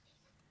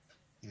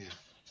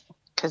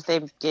 Because they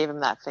gave him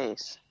that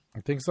face.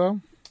 I think so.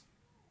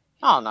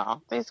 Oh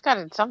no,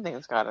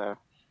 something's got to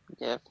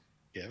give.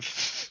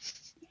 give?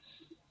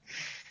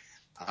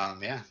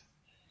 Yeah.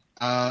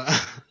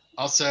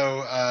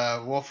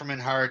 Also, Wolfram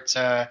and Hart,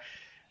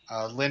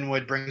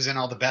 Linwood brings in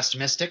all the best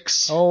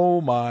mystics.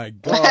 Oh my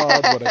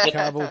God, what a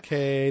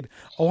cavalcade.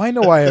 Oh, I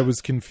know why I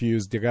was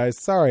confused, you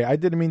guys. Sorry, I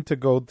didn't mean to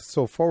go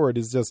so forward.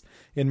 It's just,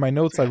 in my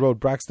notes, I wrote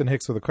Braxton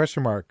Hicks with a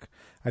question mark.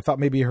 I thought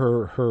maybe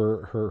her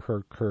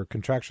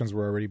contractions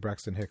were already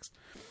Braxton Hicks.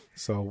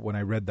 So when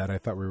I read that, I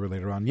thought we were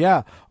later on.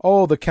 Yeah.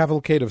 Oh, the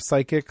cavalcade of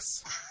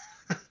psychics.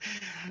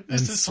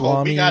 This and is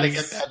whole, we got to swamis.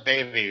 get that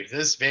baby.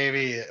 This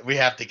baby, we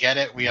have to get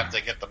it. We have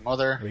to get the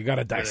mother. We got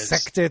to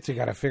dissect it. We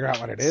got to figure out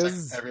what it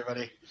is.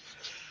 Everybody.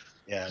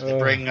 Yeah,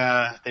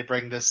 they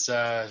bring this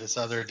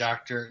other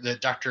doctor, the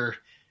Dr.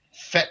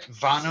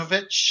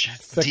 Fetvanovich,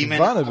 demon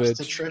Fetvanovich.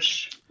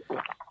 obstetrician.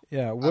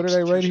 Yeah. What did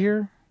I write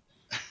here?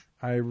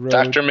 I wrote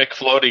Dr.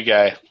 McFloaty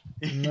guy.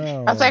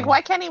 no. I was like,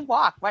 why can't he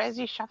walk? Why does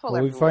he shuffle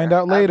Well, we everywhere? find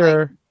out I was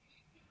later.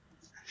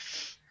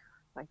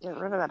 Like, get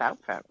rid of that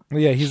outfit.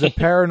 Yeah, he's a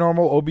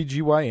paranormal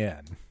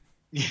OBGYN.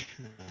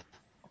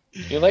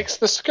 He likes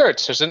the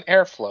skirts. There's an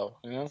airflow,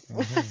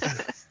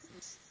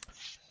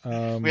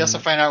 We also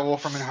find out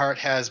Wolfram and Hart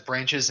has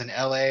branches in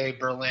L.A.,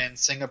 Berlin,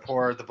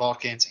 Singapore, the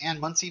Balkans, and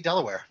Muncie,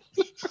 Delaware.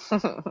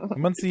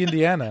 Muncie,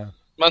 Indiana.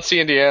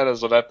 Muncie, Indiana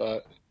is what I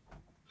thought.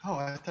 Oh,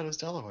 I thought it was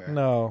Delaware.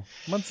 No,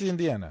 Muncie,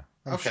 Indiana.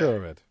 I'm Okay. sure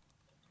of it.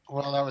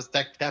 Well,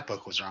 that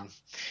book was wrong.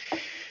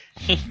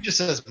 It just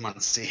says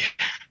Muncie.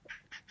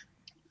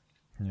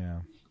 Yeah.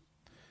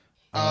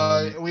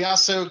 We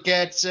also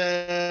get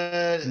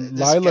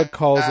Lila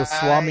calls a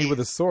swami with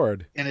a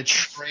sword. in a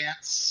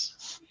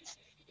trance.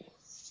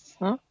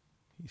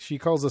 She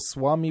calls a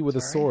swami with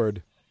a Sorry?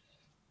 sword.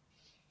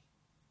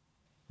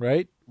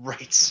 Right?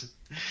 Right.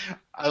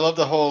 I love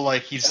the whole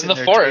he's In sitting the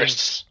there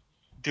forest.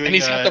 doing And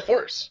he's got the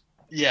force.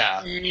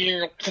 yeah.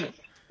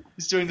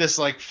 He's doing this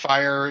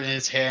fire in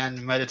his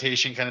hand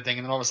meditation kind of thing,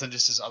 and then all of a sudden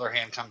just his other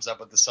hand comes up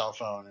with the cell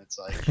phone. It's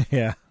like,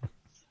 Yeah.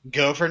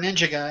 go for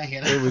ninja guy.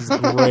 It was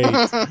great.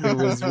 It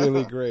was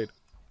really great.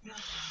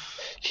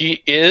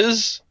 He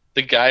is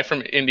the guy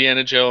from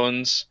Indiana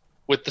Jones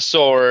with the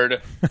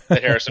sword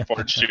that Harrison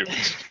Ford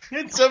shoots.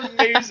 It's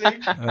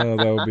amazing. Oh,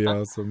 that would be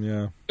awesome.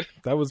 Yeah,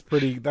 that was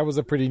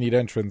a pretty neat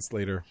entrance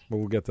later, but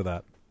we'll get to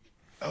that.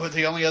 Oh,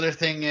 the only other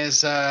thing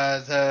is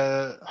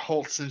the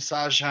Holtz and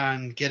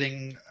Sajan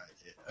getting,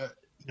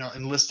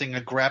 enlisting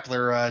a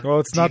grappler. Oh,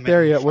 it's not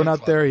there yet. We're not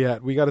Club. there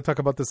yet. We got to talk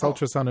about this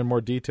ultrasound in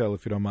more detail,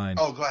 if you don't mind.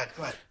 Oh, go ahead.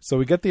 So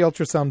we get the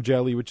ultrasound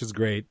jelly, which is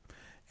great,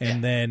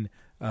 and then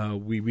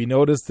we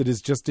notice that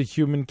it's just a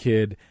human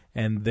kid,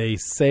 and they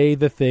say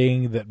the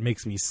thing that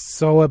makes me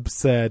so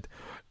upset.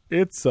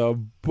 It's a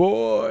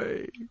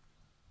boy,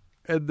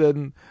 and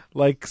then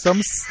like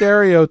some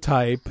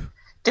stereotype.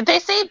 Did they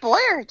say boy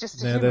or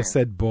just a Yeah, human? they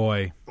said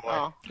boy.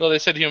 Oh. Well, they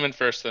said human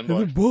first, then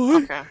boy. Boy,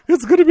 Okay.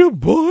 it's gonna be a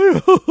boy.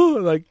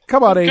 Like,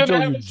 come on,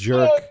 Angel, you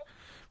jerk. I'm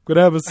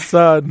gonna have a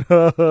son.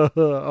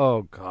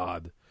 Oh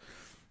God,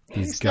 these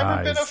He's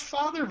guys. never been a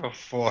father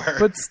before.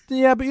 But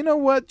you know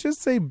what?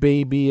 Just say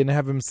baby and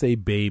have him say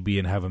baby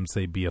and have him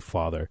say be a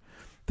father.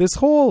 This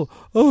whole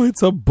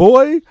it's a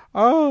boy.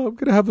 Oh, I'm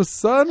gonna have a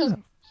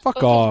son.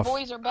 Fuck off.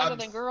 Boys are better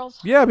than girls.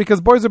 Yeah,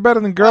 because boys are better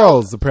than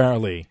girls.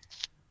 Apparently.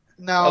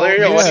 no, Oh, there you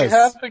go. What do you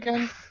Yes. have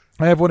again?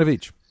 I have one of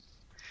each.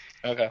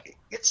 Okay.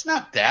 it's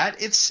not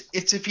that. It's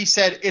if he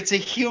said it's a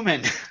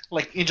human.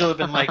 Like Angel would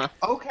have been like,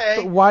 okay.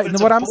 But why? but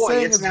it's What a I'm boy.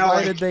 saying It's is, now why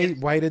like- did they? it-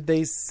 Why did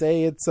they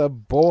say it's a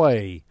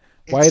boy?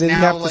 Why It's did he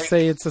now have to like-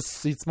 say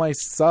it's my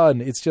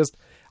son? It's just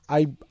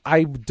I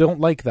don't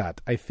like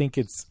that. I think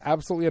it's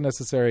absolutely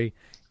unnecessary.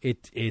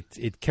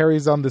 It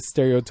carries on the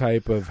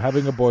stereotype of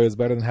having a boy is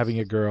better than having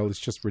a girl. It's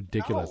just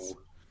ridiculous.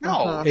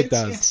 No, It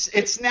does.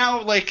 It's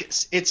now like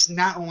it's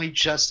not only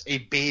just a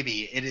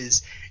baby. It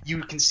is.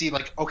 You can see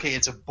like, okay,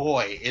 it's a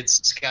boy.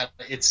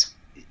 It's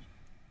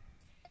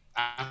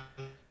I'm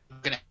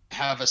gonna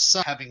have a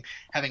son.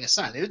 Having a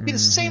son. It would be the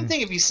same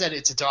thing if you said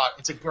it's a daughter.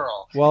 It's a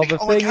girl. Well, Like, the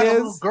oh my thing God, a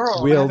little is, girl,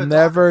 I we'll have a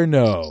never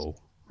know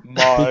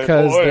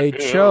because they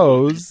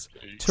chose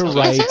to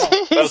write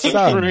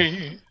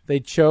son. They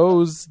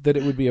chose that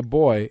it would be a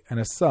boy and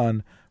a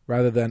son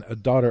rather than a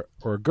daughter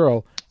or a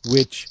girl,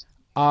 which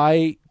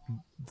I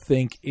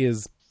think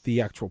is the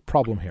actual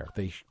problem here.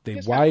 They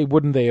why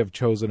wouldn't they have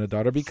chosen a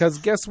daughter? Because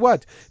guess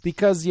what?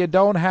 Because you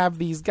don't have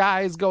these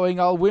guys going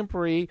all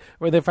whimpery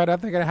where they find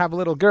out they're going to have a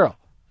little girl.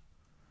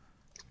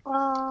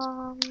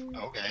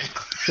 Okay.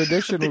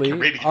 Traditionally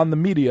Caribbean. on the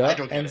media, I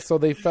don't get and it. so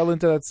they fell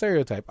into that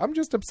stereotype. I'm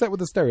just upset with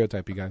the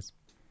stereotype, you guys.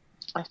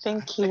 I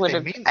think he think would they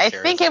have. mean I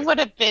think it stereotype. would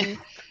have been.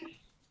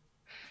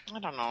 I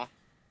don't know.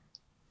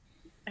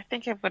 I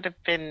think it would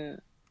have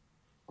been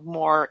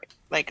more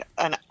like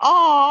an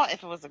aw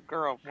if it was a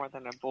girl more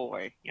than a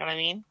boy. You know what I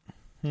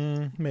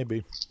mean?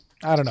 Maybe.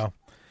 I don't know.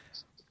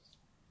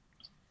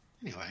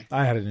 Anyway.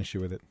 I had an issue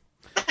with it.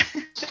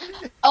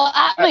 Oh,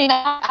 I mean,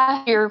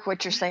 I hear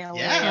what you're saying.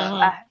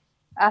 Yeah.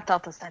 I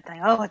thought the same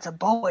thing. Oh, it's a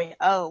boy.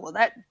 Oh, well,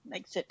 that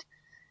makes it.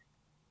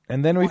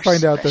 And then we More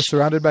find out they're special.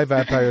 surrounded by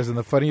vampires, and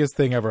the funniest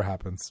thing ever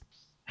happens.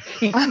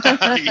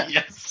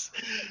 Yes.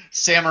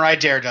 Samurai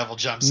Daredevil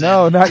jumps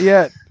No, in. not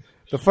yet.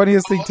 The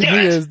funniest thing to me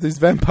Okay. is these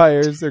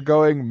vampires are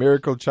going,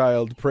 "Miracle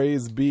Child,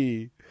 praise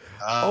be."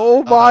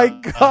 Oh my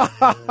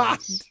God.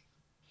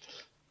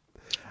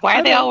 Why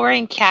are they all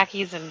wearing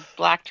khakis and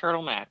black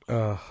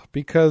turtlenecks?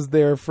 Because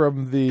they're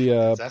from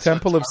the That's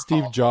Temple what of it's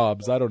Steve called.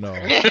 Jobs. I don't know.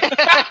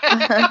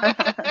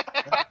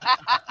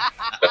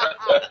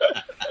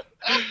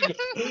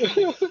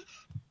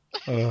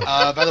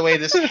 By the way,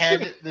 this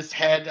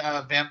head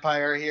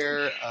vampire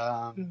here,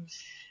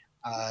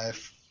 I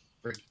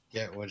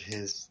forget what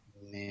his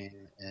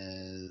name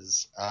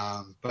is,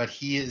 but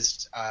he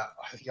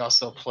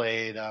also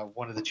played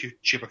one of the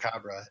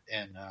Chupacabra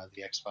in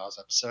the X-Files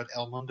episode,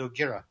 El Mundo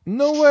Gira.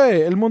 No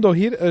way. El Mundo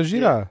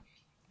Gira.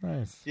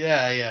 Nice.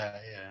 Yeah.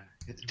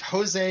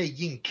 Jose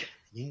Yink.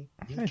 I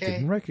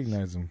didn't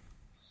recognize him.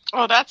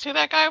 Oh, that's who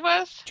that guy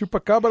was?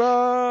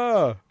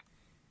 Chupacabra.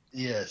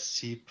 Yes,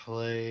 he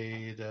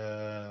played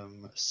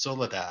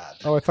Soledad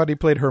Oh, I thought he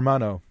played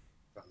Hermano.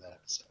 from that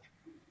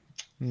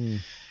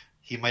episode.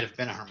 He might have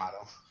been a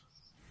Hermano.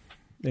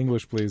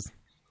 English, please.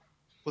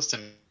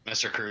 Listen,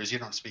 Mr. Cruz, you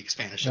don't speak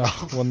Spanish at all.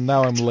 Oh, well,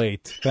 now I'm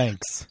late.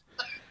 Thanks.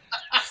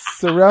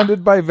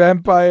 Surrounded by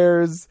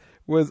vampires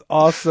was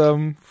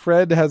awesome.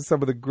 Fred has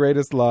some of the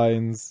greatest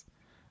lines.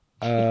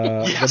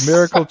 Yes. The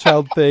Miracle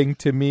Child thing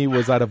to me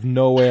was out of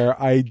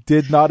nowhere. I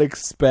did not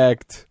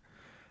expect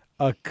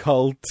a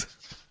cult,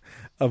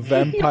 a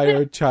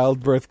vampire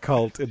childbirth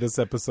cult in this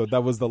episode.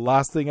 That was the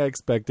last thing I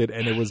expected,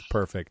 and it was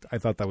perfect. I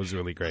thought that was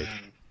really great.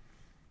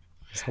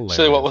 It's hilarious.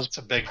 So what was It's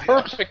a big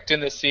deal. perfect in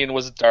this scene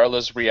was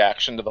Darla's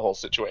reaction to the whole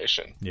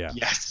situation. Yeah.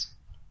 Yes.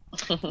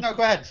 No,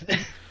 go ahead.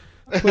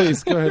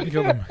 Please go ahead and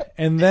kill them.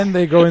 And then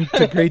they go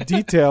into great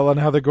detail on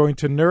how they're going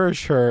to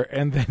nourish her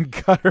and then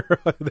cut her,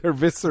 or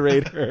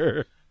eviscerate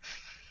her.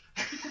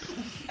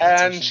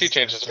 And she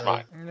changes her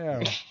mind.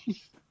 Yeah.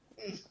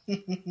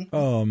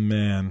 Oh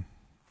man.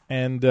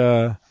 And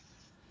a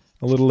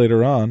little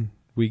later on,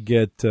 we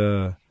get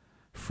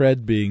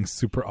Fred being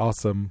super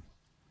awesome.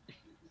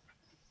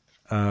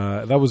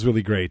 That was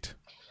really great.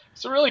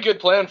 It's a really good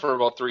plan for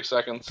about 3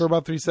 seconds. For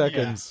about 3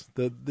 seconds,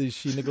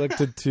 she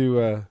neglected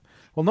to.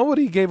 Well,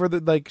 nobody gave her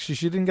the she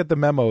didn't get the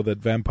memo that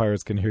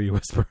vampires can hear you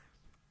whisper.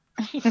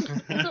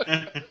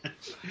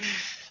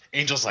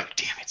 Angel's like,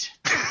 damn it.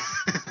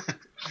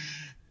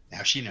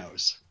 Now she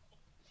knows.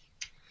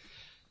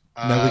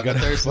 Now we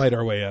gotta fight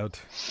our way out.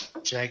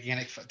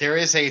 Gigantic. There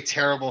is a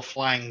terrible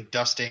flying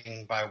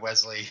dusting by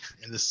Wesley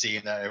in the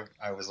scene that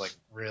I was like,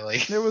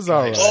 really? It was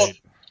all right. Oh,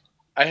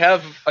 I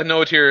have a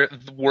note here: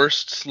 the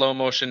worst slow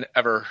motion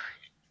ever.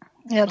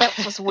 Yeah, that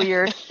was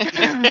weird.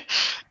 It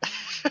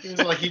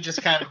was like he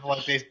just kind of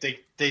like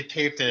they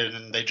taped it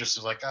and they just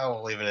was like, oh,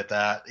 we'll leave it at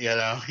that. You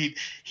know,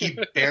 he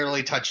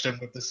barely touched him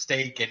with the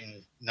stake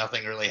and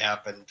nothing really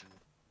happened.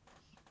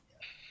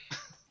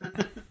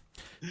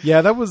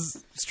 Yeah, that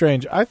was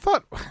strange. I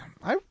thought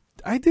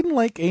I didn't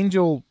like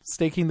Angel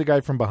staking the guy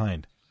from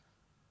behind.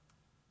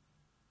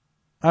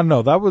 I don't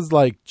know. That was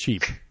like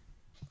cheap.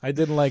 I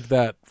didn't like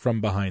that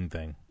from behind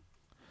thing.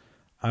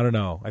 I don't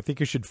know. I think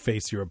you should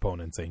face your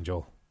opponents,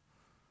 Angel.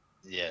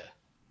 Yeah.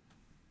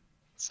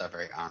 It's not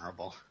very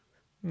honorable.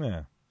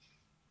 Yeah.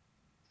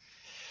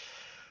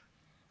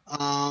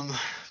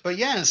 But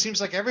yeah, it seems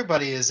like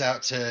everybody is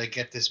out to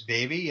get this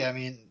baby. I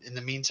mean, in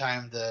the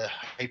meantime, the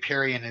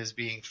Hyperion is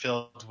being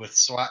filled with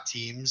SWAT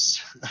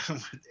teams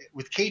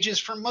with cages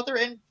for mother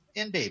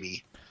and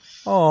baby.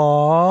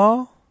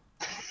 Aww.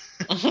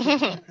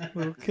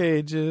 Little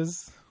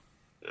cages.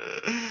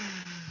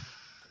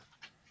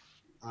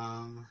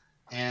 And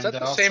Is that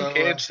the also, same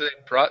cage they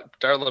brought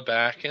Darla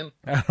back in?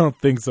 I don't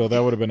think so.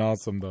 That would have been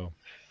awesome, though.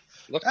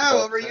 Looked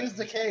we'll about reuse that.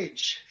 the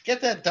cage.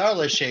 Get that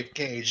Darla-shaped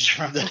cage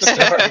from the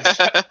stories.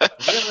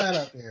 Get that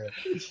up here.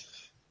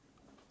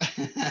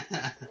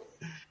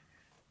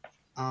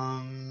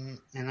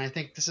 And I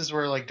think this is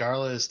where like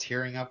Darla is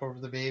tearing up over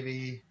the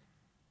baby,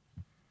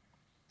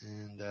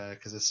 and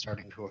because it's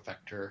starting to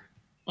affect her,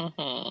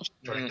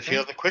 starting to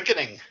feel the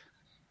quickening.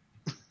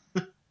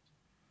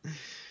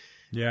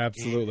 Yeah,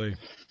 absolutely.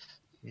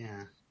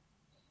 Yeah.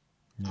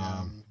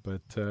 Yeah,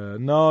 but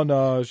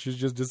no, she's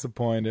just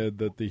disappointed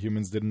that the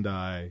humans didn't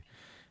die.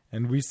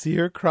 And we see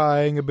her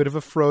crying, a bit of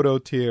a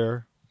Frodo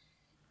tear.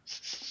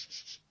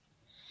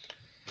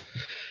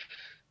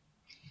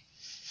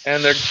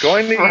 And they're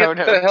going to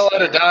get the hell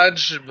out of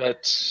Dodge,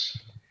 but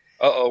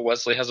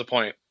Wesley has a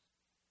point.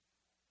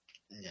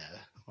 Yeah.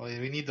 Well,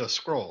 we need those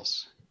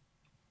scrolls.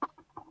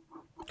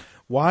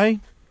 Why?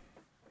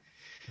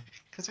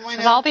 Because why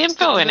There's not? all the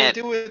info in it.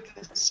 Do with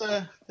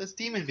this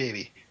demon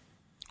baby.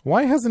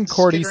 Why hasn't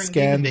Cordy Skittering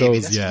scanned demon baby.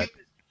 those That's yet?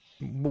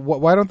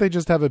 Why don't they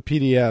just have a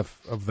PDF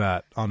of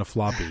that on a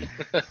floppy?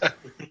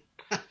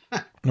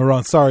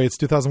 Or sorry, it's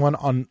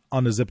 2001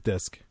 on a zip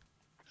disk.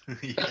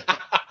 Yeah.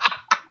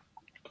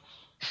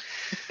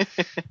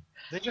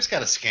 They just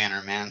got a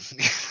scanner, man.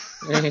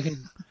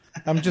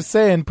 I'm just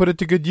saying, put it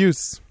to good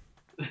use.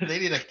 They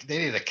need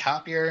a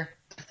copier.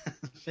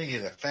 They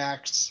need a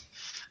fax.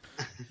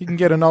 You can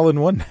get an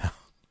all-in-one now.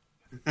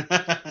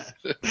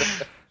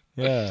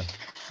 Yeah.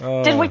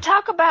 Did we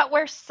talk about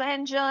where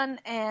Sanjun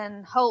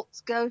and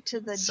Holtz go to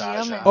the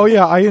Sasha. gym? Oh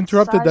yeah, I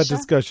interrupted that Sasha?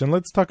 discussion.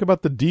 Let's talk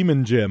about the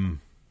demon gym.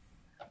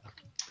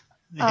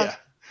 Yeah.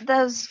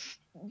 Those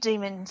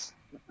demons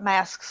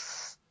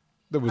masks.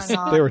 That was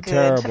Not they were good.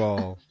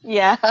 terrible.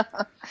 Yeah.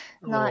 A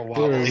Not little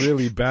They were wobbly.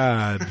 really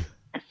bad.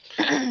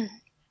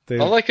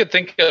 All I could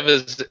think of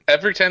is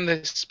every time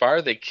they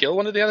spar, they kill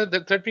one of the other,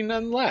 there'd be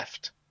none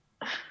left.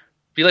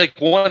 Be like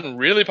one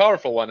really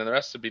powerful one, and the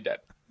rest would be dead.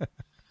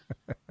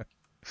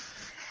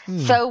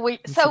 So at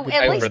least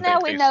overthink now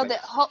we these know things.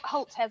 that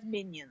Holtz has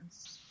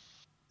minions.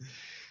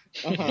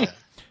 Yeah.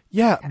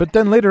 Yeah, but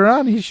then later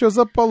on he shows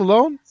up all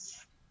alone.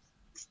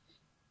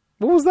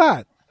 What was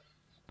that?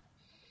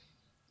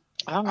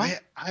 I don't know.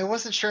 I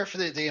wasn't sure if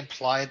they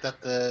implied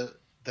that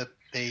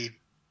they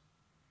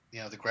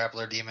the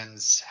grappler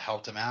demons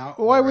helped him out.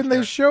 Why or wouldn't if they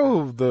they're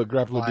show the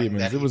grappler implying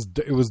demons?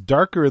 that It was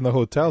darker in the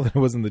hotel than it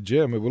was in the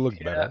gym. It would look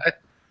better. I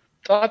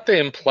thought they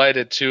implied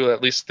it too.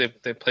 At least they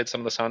played some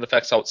of the sound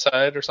effects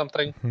outside or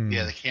something.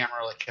 Yeah, the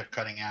camera like kept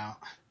cutting out.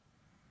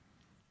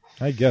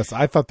 I guess.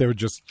 I thought they were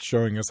just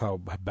showing us how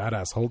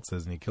badass Holtz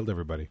is and he killed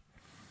everybody.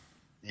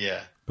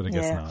 Yeah. But I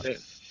guess Yeah. not.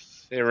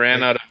 They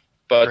ran out of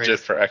budget Great.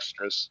 for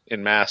extras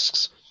in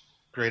masks.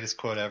 Greatest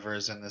quote ever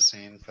is in this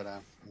scene, but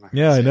I'm not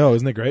gonna Yeah, I say know. it.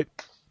 Isn't it great?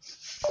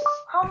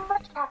 How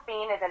much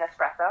caffeine is in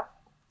espresso?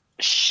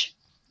 Shh.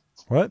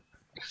 What?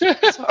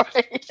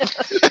 Sorry.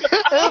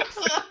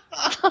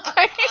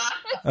 Sorry.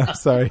 I'm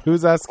sorry.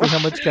 Who's asking how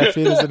much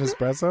caffeine is in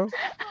espresso?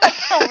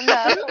 Oh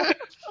no.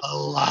 A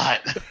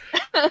lot.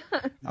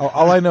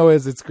 All I know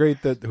is it's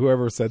great that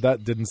whoever said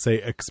that didn't say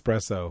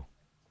espresso.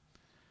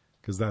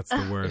 Because that's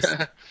the worst.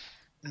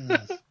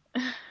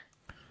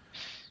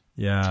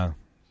 Yeah.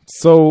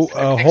 So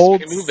Makes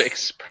Holtz me move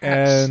express,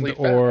 and sleep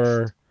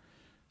or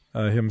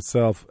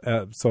himself.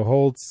 So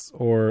Holtz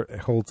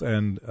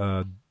and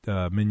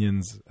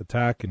minions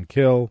attack and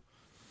kill,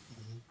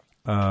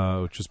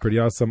 which is pretty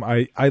awesome.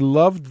 I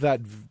loved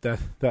that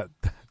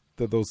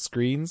those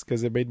screens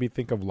because it made me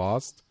think of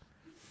Lost,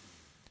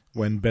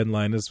 when Ben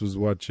Linus was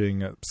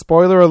watching.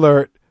 Spoiler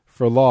alert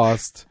for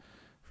Lost,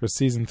 for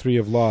season 3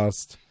 of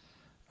Lost,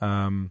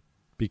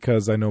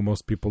 because I know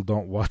most people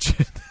don't watch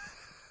it.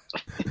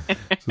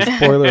 So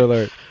spoiler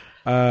alert.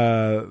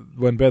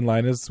 When Ben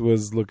Linus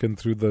was looking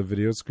through the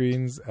video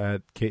screens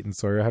at Kate and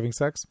Sawyer having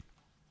sex.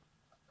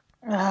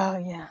 Oh,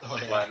 yeah.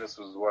 Linus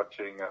was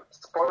watching.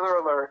 Spoiler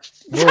alert.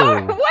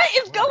 Sorry, what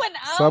is going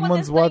on?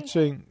 Someone's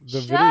watching the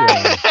video.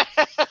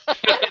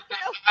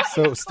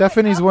 So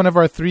Stephanie's one of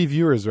our 3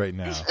 viewers right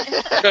now.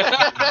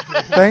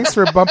 Thanks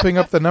for bumping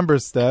up the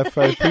numbers, Steph.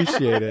 I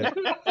appreciate it.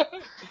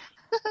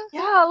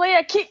 Golly,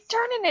 I keep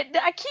turning it.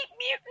 I keep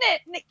muting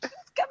it, and it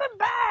keeps coming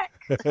back.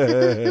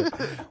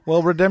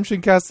 Well,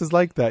 Redemption Cast is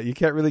like that. You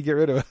can't really get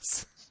rid of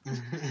us.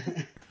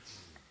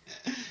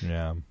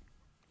 Yeah.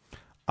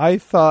 I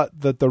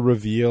thought that the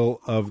reveal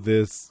of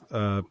this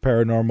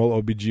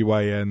paranormal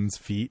OBGYN's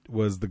feat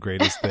was the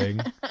greatest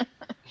thing.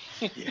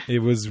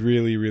 It was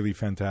really, really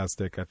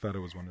fantastic. I thought it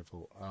was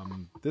wonderful.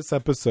 This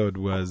episode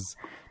was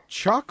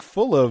chock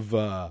full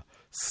of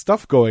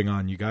stuff going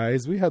on, you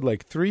guys. We had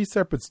like 3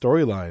 separate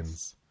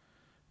storylines.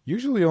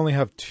 Usually only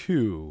have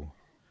 2.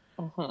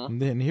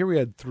 And then here we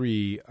had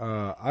 3.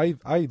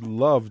 I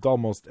loved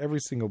almost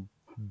every single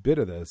bit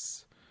of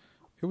this.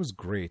 It was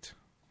great.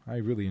 I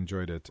really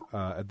enjoyed it.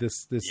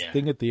 This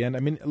thing at the end.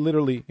 I mean,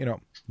 literally.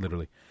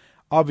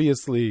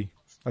 Obviously,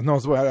 no.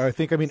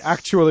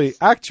 Actually,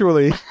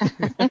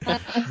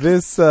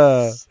 this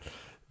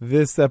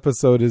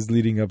episode is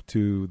leading up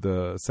to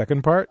the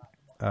second part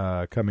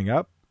coming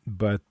up.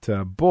 But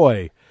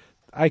boy,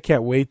 I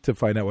can't wait to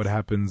find out what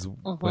happens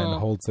when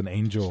Holtz and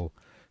Angel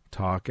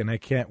talk, and I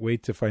can't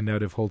wait to find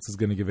out if Holtz is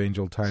going to give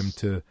Angel time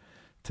to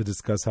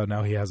discuss how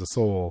now he has a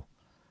soul.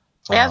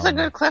 Yeah, it's a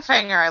good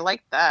cliffhanger. I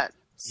like that.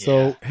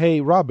 So,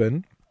 Hey,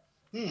 Robin,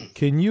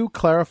 can you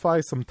clarify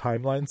some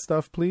timeline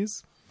stuff,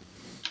 please?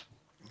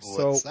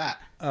 What's that?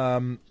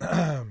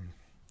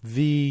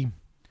 The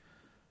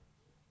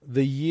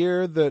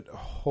year that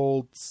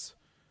Holtz's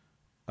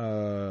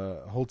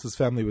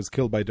family was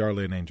killed by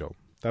Darla and Angel.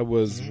 That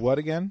was what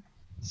again?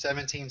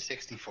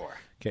 1764.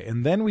 Okay,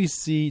 and then we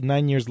see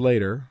 9 years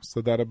later, so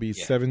that'll be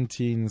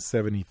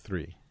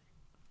 1773,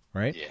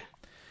 right?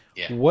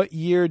 Yeah. What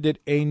year did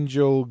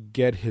Angel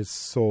get his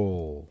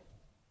soul?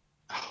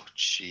 Oh,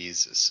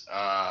 Jesus.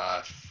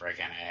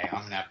 Friggin' A. I'm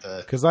going to have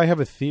to... Because I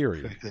have a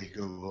theory. Quickly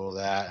Google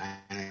that.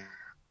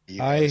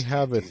 I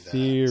have a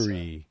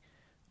theory.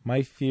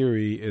 My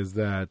theory is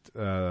that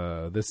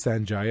this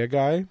Sanjaya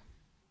guy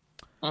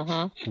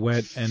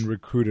went and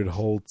recruited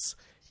Holtz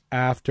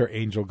after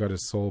Angel got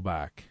his soul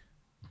back.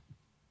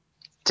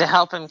 To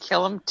help him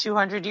kill him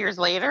 200 years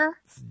later?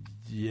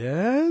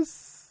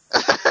 Yes.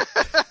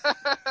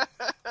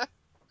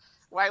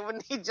 Why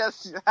wouldn't he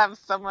just have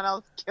someone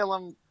else kill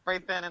him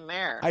right then and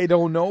there? I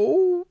don't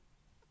know.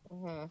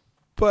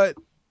 But,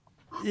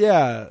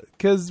 yeah,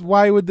 because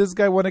why would this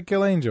guy want to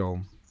kill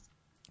Angel?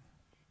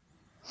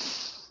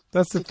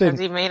 That's the thing. Because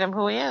he made him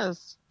who he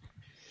is.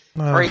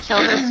 Or he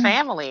killed his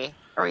family.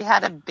 Or he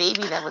had a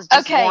baby that was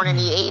just born and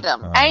he ate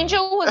him.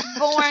 Angel was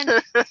born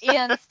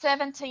in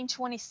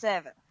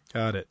 1727.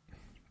 Got it.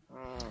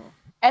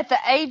 At the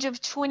age of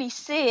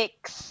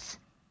 26,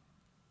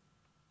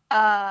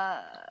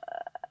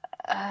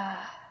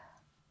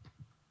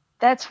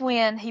 that's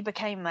when he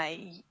became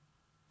a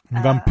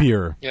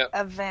vampire.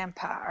 A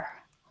vampire.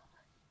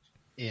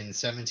 In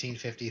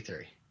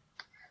 1753.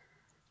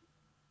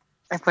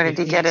 And when did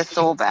he get his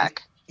soul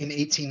back? In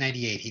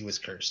 1898, he was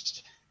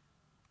cursed.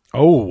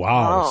 Oh,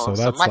 wow. So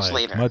that's much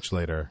later. Much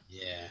later.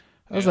 Yeah.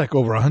 That was like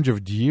over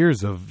 100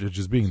 years of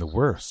just being the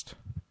worst.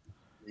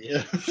 Yeah.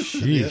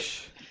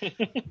 Sheesh.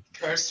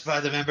 Cursed by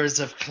the members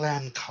of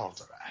Clan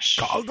Caldrash.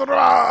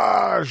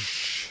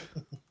 Caldrash!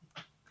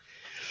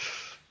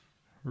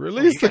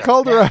 Release the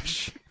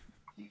Caldrash!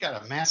 You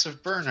got a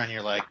massive burn on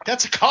your leg.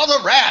 That's a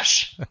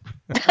Caldrash!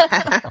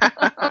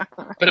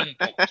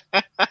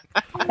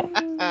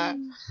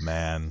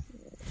 Man.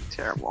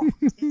 Terrible.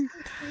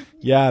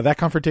 Yeah, that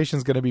confrontation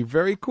is going to be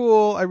very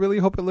cool. I really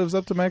hope it lives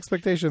up to my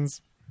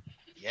expectations.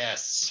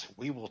 Yes,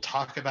 we will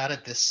talk about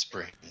it this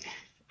spring.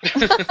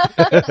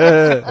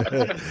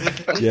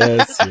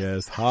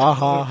 Yes. Ha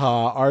ha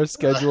ha. Our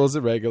schedule is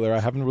irregular. I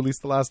haven't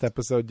released the last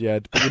episode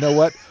yet. But you know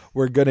what?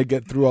 We're going to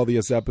get through all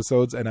these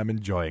episodes and I'm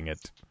enjoying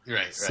it.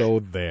 Right. So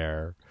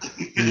there.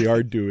 We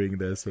are doing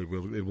this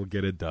and it will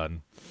get it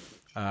done.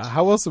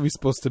 How else are we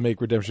supposed to make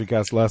Redemption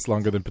Cast last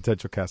longer than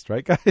Potential Cast,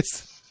 right,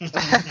 guys?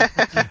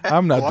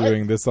 I'm not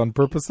doing this on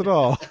purpose at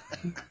all.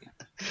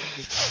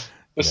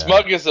 The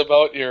smug is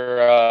about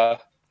your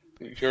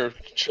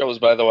shows,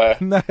 by the way.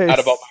 Nice. Not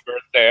about my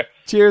birthday.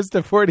 Cheers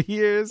to 40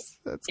 years.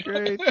 That's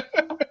great.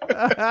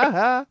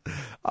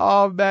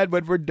 Oh man,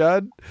 when we're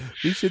done,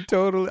 I should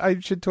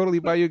totally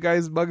buy you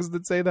guys mugs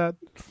that say that.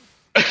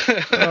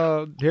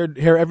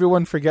 Here,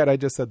 everyone forget I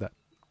just said that.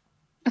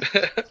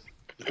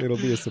 It'll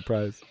be a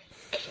surprise.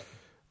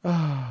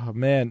 Oh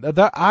man,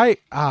 I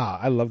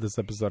love this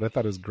episode. I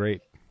thought it was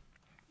great.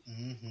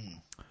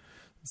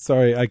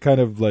 Sorry, I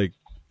kind of like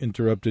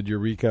interrupted your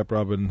recap,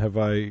 Robin.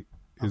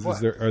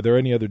 Are there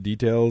any other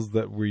details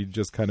that we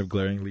just kind of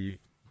glaringly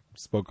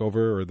spoke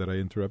over, or that I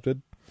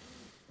interrupted?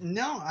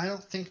 No, I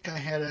don't think I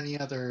had any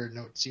other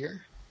notes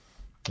here.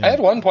 Yeah. I had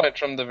one point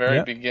from the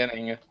very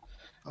beginning.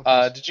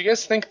 Did you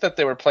guys think that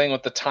they were playing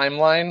with the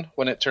timeline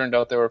when it turned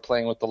out they were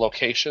playing with the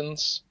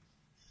locations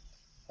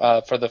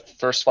for the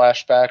first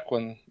flashback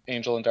when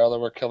Angel and Darla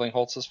were killing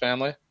Holtz's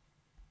family?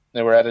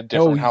 They were at a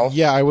different house.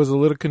 Yeah, I was a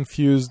little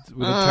confused with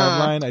the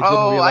timeline. I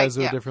didn't realize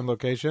it was a different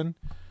location.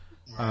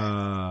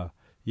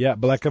 Yeah,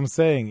 but like I'm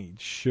saying,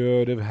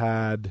 should have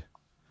had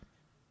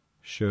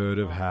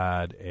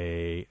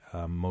a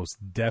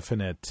most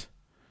definite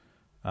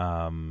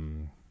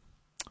guard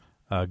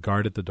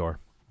at the door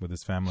with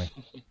his family.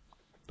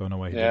 Don't know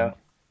why he didn't.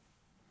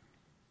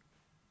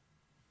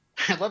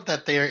 I love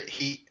that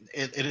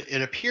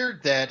it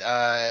appeared that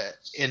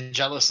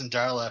Angelus and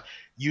Darla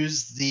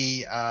used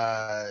the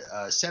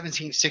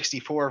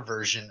 1764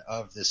 version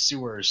of the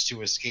sewers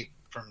to escape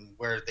from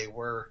where they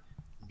were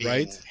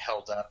being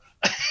held up.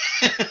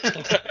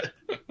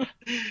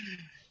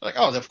 Like,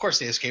 of course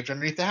they escaped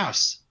underneath the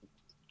house.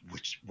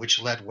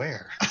 Which led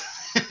where?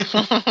 It's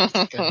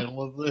like the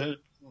middle of the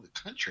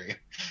country.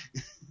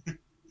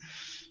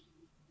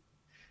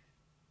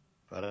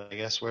 But I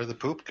guess where the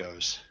poop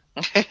goes.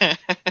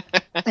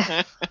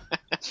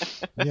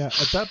 Yeah,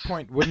 at that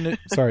point, wouldn't it?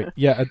 Sorry.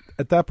 Yeah,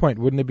 at that point,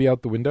 wouldn't it be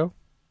out the window?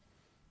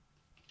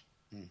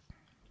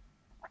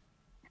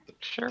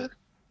 Sure.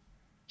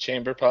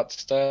 Chamber pot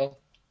style.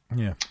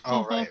 Yeah.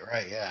 Oh, right,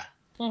 yeah.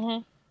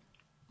 Mm-hmm.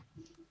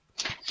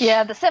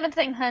 Yeah, the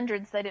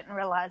 1700s, they didn't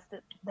realize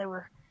that they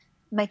were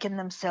making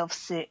themselves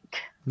sick.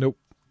 Nope.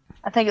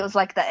 I think it was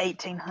like the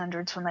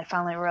 1800s when they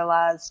finally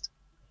realized.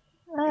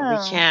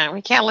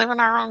 We can't live in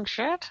our own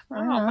shit.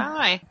 Oh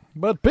my!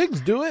 But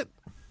pigs do it.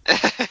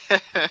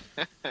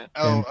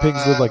 And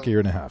pigs live like a year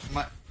and a half.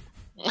 My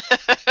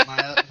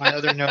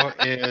other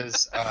note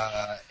is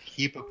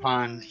heap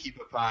upon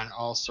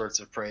all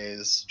sorts of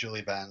praise.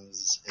 Julie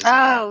Benz.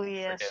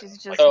 She's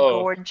just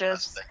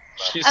gorgeous.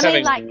 She's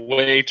having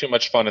way too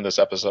much fun in this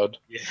episode.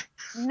 Yeah.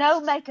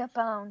 No makeup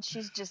on.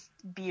 She's just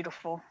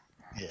beautiful.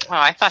 Yeah. Oh,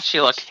 I thought she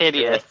looked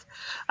hideous.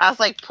 I was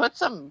like, put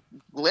some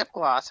lip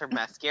gloss or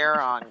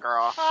mascara on,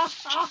 girl.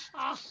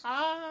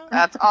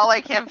 That's all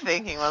I kept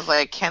thinking was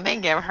like, can they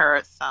give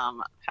her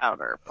some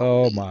powder? Please?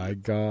 Oh my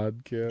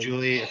God, Kim.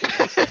 Julie, they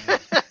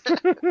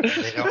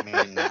don't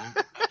mean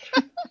that.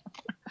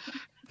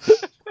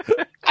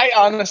 I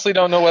honestly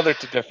don't know whether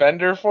to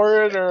defend her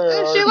for it or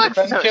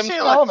defend Kim's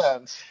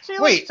comments.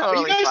 Wait,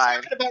 totally are you guys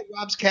fine. talking about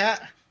Rob's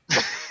cat?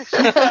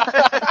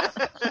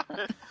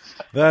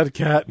 That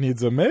cat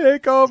needs a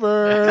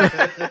makeover.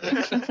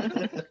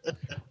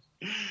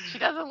 She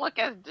doesn't look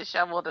as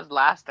disheveled as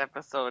last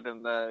episode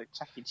in the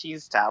Chuck E.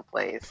 Cheese style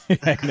place.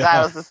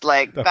 I was just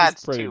like,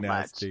 that's too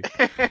nasty.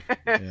 Much.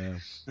 Yeah.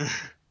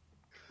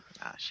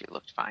 She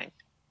looked fine.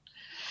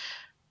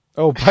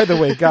 Oh, by the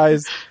way,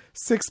 guys,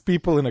 6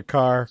 people in a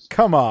car.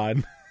 Come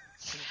on.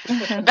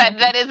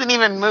 that isn't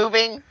even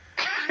moving.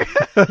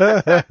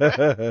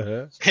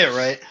 Yeah,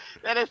 right.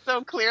 That is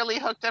so clearly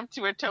hooked up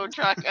to a tow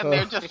truck, and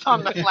they're just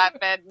on the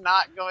flatbed,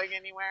 not going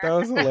anywhere. That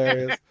was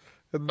hilarious.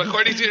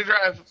 According to the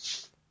drive.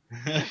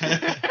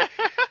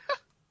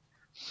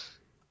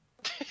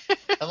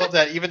 I love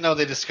that. Even though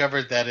they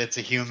discovered that it's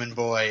a human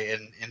boy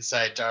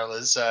inside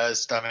Darla's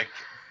stomach,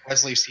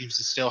 Wesley seems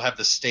to still have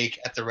the stake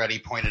at the ready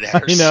pointed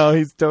at her. You know,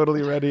 he's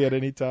totally ready at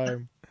any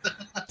time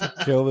to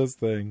kill this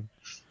thing.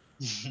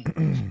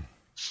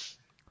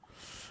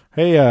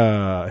 Hey,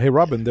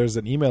 Robin, there's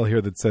an email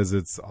here that says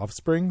it's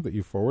Offspring that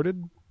you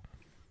forwarded.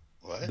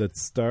 What? That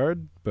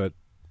starred, but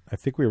I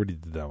think we already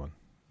did that one.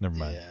 Never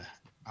mind. Yeah.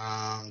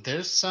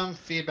 There's some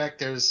feedback.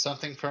 There's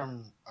something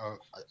from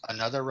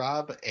another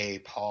Rob, a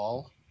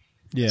Paul,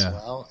 as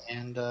well,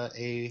 and Well,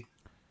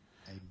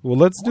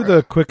 let's do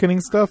the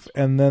quickening stuff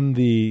and then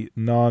the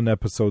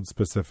non-episode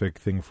specific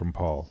thing from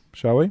Paul,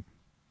 shall we?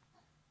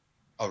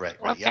 Oh, right.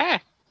 Okay. Yeah.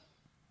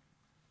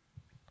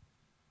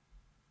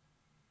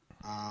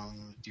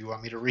 Do you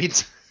want me to read?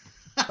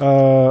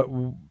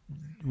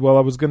 Well, I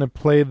was going to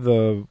play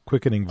the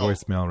quickening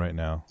voicemail right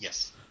now.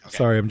 Yes. Okay.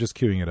 Sorry, I'm just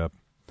queuing it up.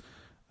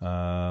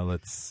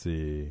 Let's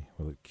see.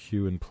 Will it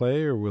queue and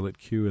play, or will it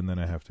queue and then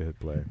I have to hit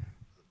play?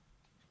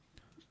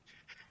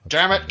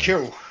 Damn it,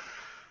 Q.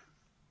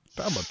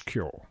 Damn it,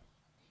 Q.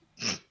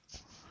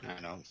 I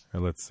know.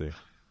 Let's see.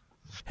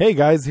 Hey,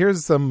 guys,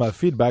 here's some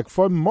feedback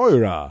from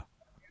Moira.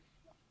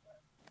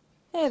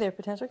 Hey there,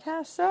 Potential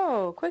Cast.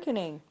 So,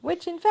 quickening,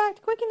 which in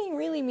fact, quickening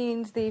really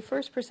means the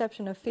first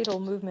perception of fetal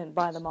movement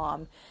by the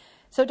mom.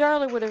 So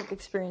Darla would have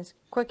experienced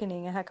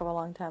quickening a heck of a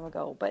long time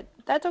ago, but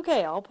that's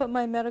okay. I'll put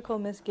my medical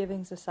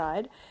misgivings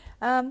aside.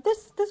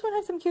 This one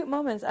had some cute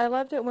moments. I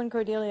loved it when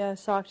Cordelia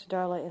socked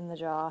Darla in the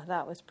jaw.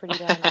 That was pretty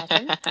damn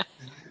awesome.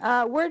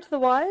 Word to the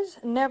wise,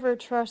 never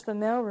trust the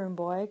mailroom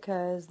boy,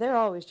 because they're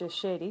always just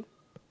shady.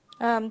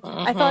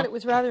 I thought it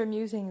was rather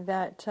amusing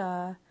that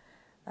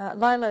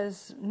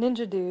Lila's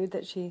ninja dude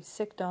that she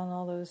sicked on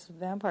all those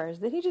vampires,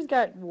 that he just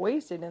got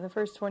wasted in the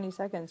first 20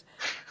 seconds.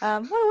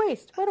 What a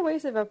waste. What a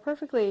waste of a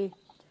perfectly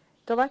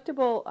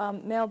delectable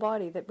male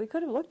body that we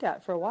could have looked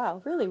at for a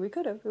while. Really, we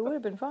could have. It would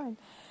have been fine.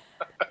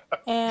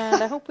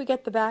 And I hope we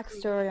get the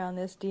backstory on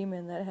this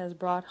demon that has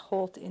brought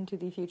Holt into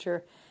the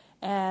future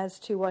as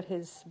to what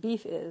his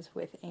beef is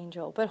with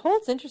Angel. But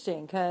Holt's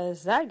interesting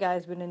because that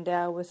guy's been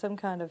endowed with some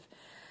kind of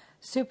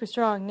super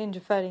strong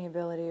ninja fighting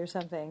ability or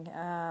something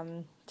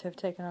to have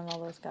taken on all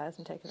those guys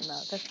and taken them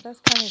out. That's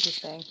kind of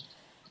interesting.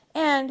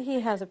 And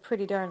he has a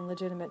pretty darn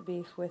legitimate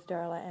beef with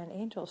Darla and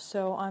Angel,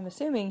 so I'm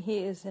assuming he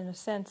is, in a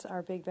sense,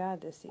 our big bad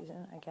this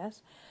season, I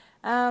guess.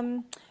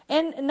 And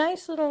a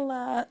nice little,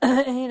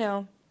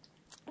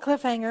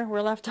 cliffhanger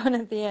we're left on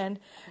at the end.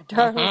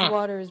 Darla's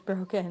water is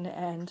broken,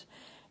 and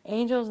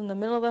Angel's in the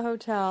middle of the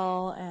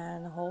hotel,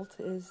 and Holt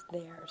is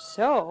there.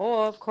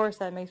 So, of course,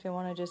 that makes me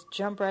want to just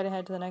jump right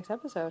ahead to the next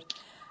episode.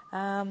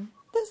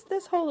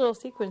 This whole little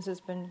sequence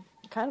has been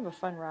kind of a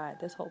fun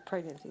ride, this whole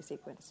pregnancy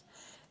sequence.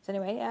 So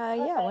anyway,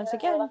 once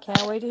again,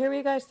 can't wait to hear what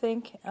you guys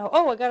think.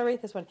 Oh, I gotta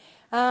rate this one.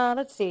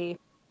 Let's see.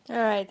 All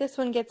right, this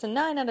one gets a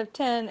 9 out of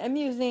 10,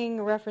 amusing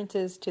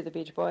references to the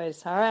Beach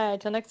Boys. All right,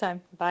 till next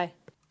time. Bye.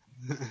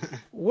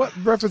 What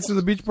reference to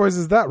the Beach Boys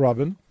is that,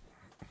 Robin?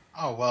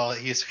 Oh, well,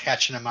 he's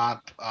catching them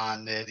up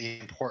on the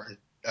important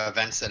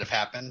events that have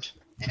happened.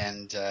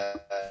 And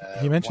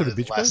he mentioned one of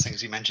the Beach the last Boys?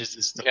 things he mentions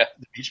is the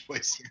Beach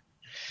Boys here.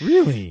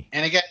 Really?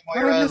 And again,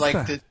 Moira,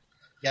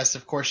 yes,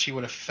 of course, she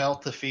would have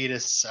felt the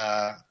fetus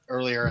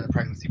earlier in the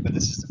pregnancy, but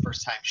this is the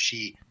first time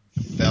she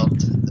felt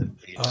the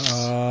fetus.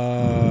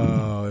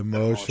 Oh,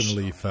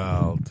 emotionally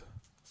felt.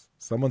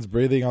 Someone's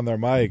breathing on their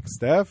mic.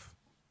 Steph?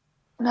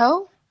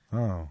 No. Oh,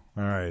 all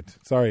right.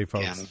 Sorry,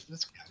 folks. Kim.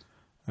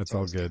 That's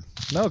all good.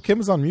 No, Kim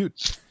is on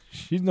mute.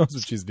 She knows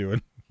what she's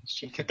doing.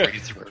 She can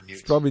breathe through her mute.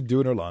 She's probably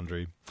doing her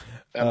laundry.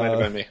 That might have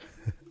been me.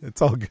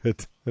 It's all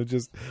good. No,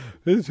 there's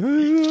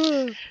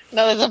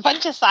a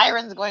bunch of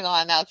sirens going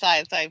on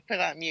outside, so I put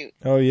it on mute.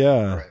 Oh,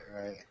 yeah.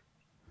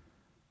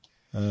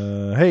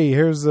 Right. Hey,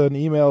 here's an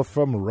email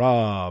from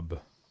Rob.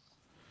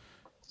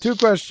 2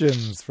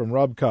 questions from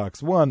Rob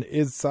Cox. 1,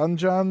 is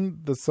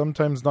Sanjan, the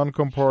sometimes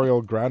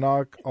non-corporeal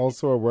Granok,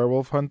 also a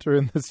werewolf hunter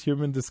in this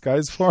human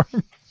disguise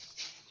form?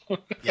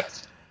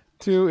 Yes.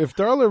 2, if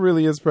Darla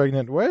really is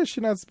pregnant, why is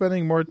she not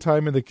spending more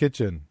time in the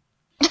kitchen?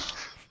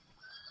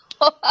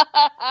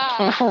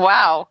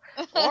 Wow.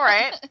 All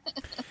right.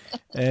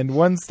 And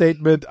 1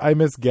 statement, I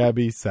miss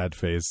Gabby, sad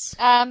face.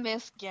 I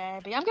miss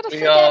Gabby. I'm going to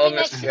see all Gabby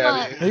miss next Gabby.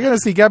 month. Are you going to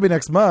see Gabby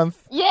next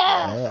month?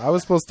 Yeah. I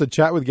was supposed to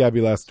chat with Gabby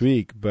last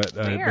week, but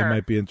it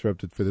might be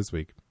interrupted for this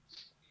week.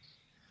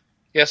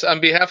 Yes, on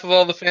behalf of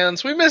all the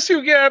fans, we miss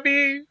you,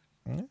 Gabby.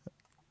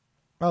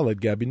 I'll let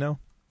Gabby know.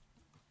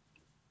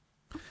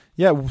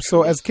 Yeah,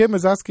 so as Kim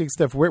is asking,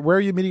 Steph, where are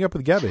you meeting up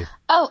with Gabby?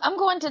 Oh, I'm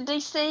going to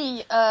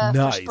D.C.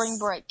 for spring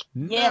break.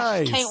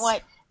 Yes, can't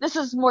wait. This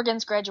is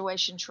Morgan's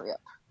graduation trip.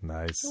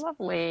 Nice.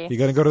 Lovely. You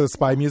going to go to the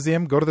Spy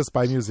Museum? Go to the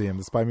Spy Museum.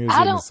 The Spy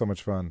Museum is so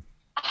much fun.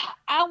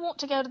 I want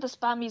to go to the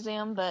Spy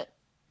Museum, but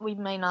we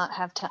may not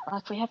have time.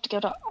 Like, we have to go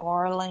to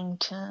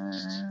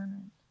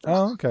Arlington.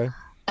 Oh, okay.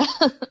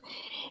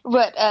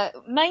 But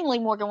mainly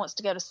Morgan wants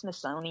to go to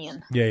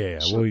Smithsonian. Yeah.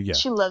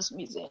 She loves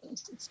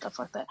museums and stuff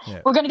like that.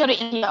 Yeah. We're going to go to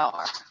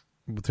NPR.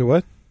 To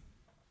what?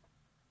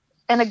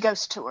 And a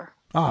ghost tour.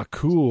 Ah,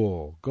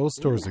 cool.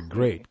 Ghost tours are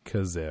great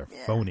because they're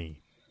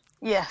phony.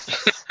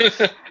 Yes.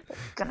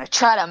 Gonna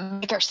try to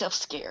make ourselves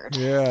scared.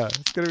 Yeah,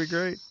 it's going to be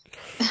great.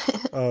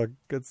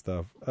 Good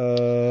stuff.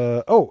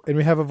 And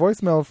we have a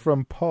voicemail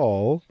from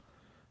Paul.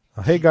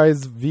 Hey,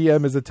 guys,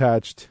 VM is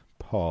attached.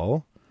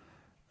 Paul.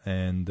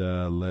 And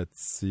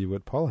let's see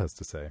what Paul has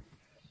to say.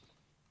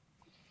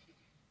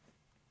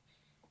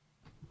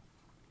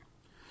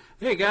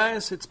 Hey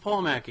guys, it's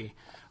Paul Mackey.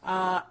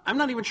 I'm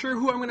not even sure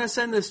who I'm going to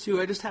send this to.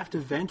 I just have to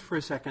vent for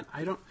a second.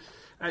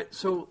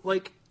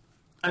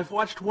 I've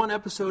watched 1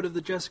 episode of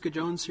the Jessica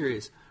Jones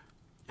series,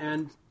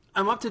 and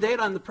I'm up to date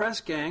on the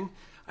Press Gang.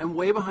 I'm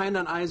way behind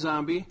on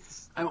iZombie.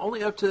 I'm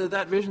only up to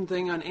that Vision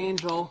thing on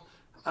Angel.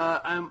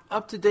 I'm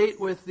up to date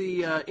with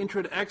the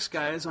Intro to X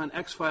guys on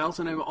X-Files,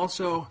 and I'm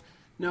also...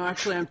 No,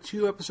 actually, I'm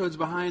 2 episodes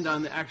behind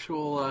on the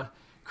actual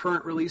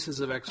current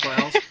releases of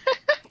X-Files.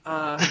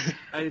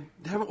 I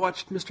haven't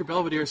watched Mr.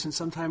 Belvedere since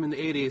sometime in the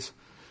 80s.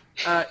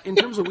 In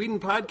terms of Whedon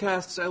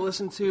podcasts, I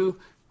listen to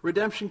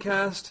Redemption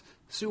Cast,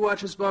 Sue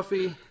Watches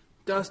Buffy,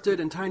 Dusted,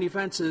 and Tiny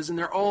Fences, and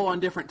they're all on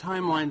different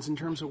timelines in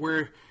terms of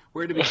where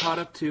to be caught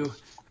up to.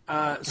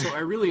 So I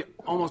really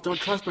almost don't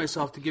trust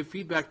myself to give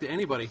feedback to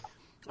anybody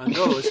on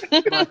those.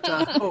 But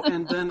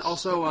and then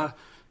also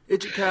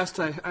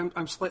Idgitcast,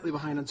 I'm slightly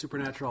behind on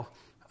Supernatural.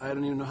 I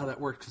don't even know how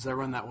that works because I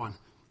run that one.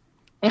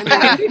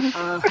 Anyway,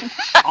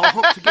 I'll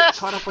hope to get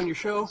caught up on your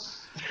show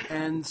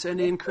and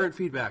send in current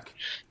feedback.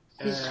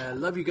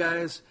 Love you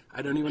guys.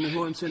 I don't even know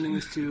who I'm sending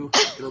this to.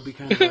 It'll be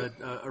kind of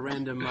a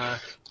random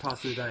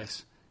toss of the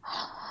dice.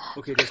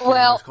 Okay, just kidding.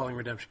 I was calling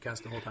Redemption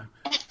Cast the whole time.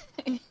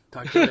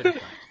 Talk to you later.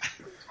 Bye.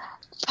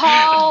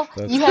 Paul,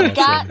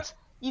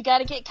 you got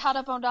to get caught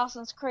up on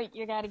Dawson's Creek.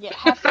 You got to get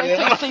halfway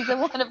through season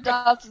 1 of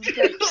Dawson's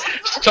Creek.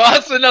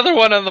 Toss another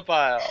one on the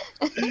pile.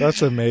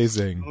 That's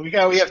amazing. We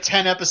have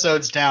 10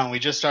 episodes down. We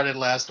just started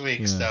last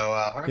week,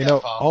 so we're gonna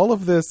follow. all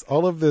of this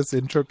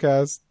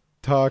Introcast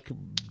talk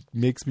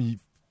makes me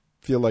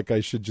feel like I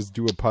should just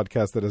do a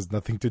podcast that has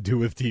nothing to do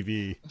with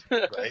TV.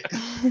 Right.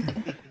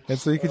 And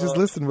so you could just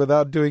listen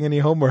without doing any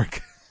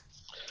homework.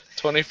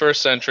 21st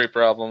century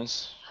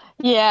problems.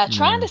 Yeah,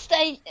 trying to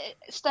stay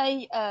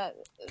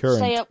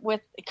Current.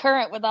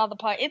 current with all the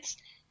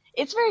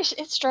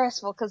it's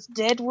stressful because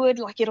Deadwood,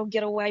 like, it'll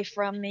get away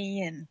from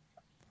me and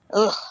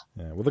ugh.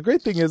 Yeah. Well, the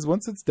great thing is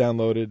once it's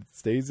downloaded, it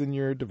stays in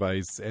your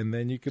device, and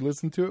then you can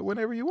listen to it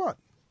whenever you want.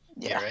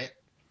 Yeah, right.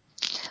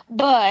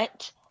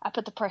 But I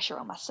put the pressure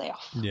on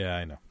myself. Yeah,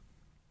 I know.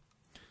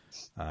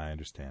 I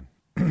understand.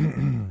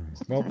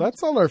 Well,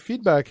 that's all our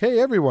feedback. Hey,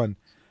 everyone.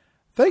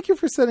 Thank you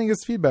for sending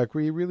us feedback.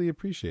 We really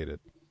appreciate it.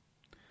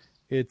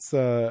 It's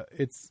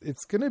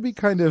going to be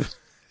kind of,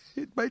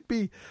 it might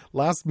be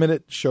last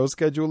minute show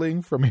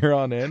scheduling from here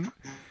on in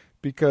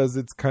because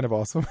it's kind of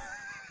awesome.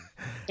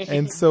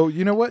 And so,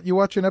 you know what? You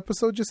watch an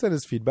episode, just send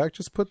us feedback.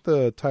 Just put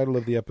the title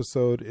of the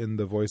episode in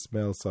the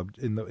voicemail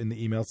in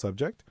the email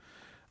subject.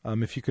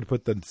 If you could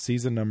put the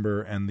season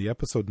number and the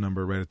episode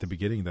number right at the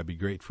beginning, that'd be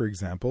great. For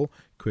example,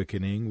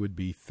 Quickening would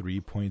be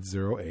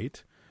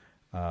 3.08.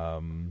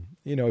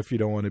 If you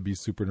don't want to be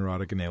super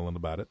neurotic and alien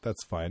about it,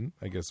 that's fine.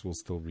 I guess we'll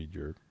still read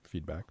your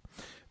feedback.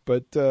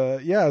 But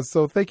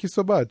so thank you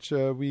so much.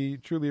 We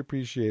truly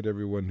appreciate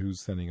everyone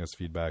who's sending us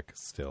feedback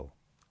still.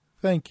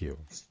 Thank you.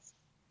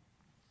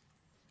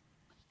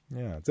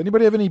 Yeah. Does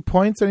anybody have any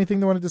points, anything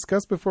they want to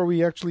discuss before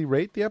we actually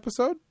rate the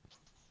episode?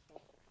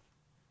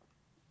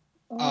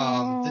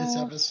 This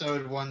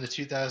episode won the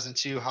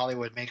 2002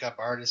 Hollywood Makeup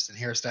Artist and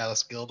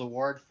Hairstylist Guild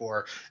Award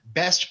for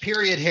Best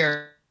Period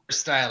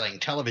Hairstyling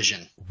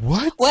Television.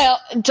 What? Well,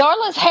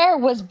 Darla's hair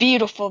was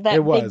beautiful. That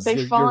it was.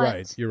 big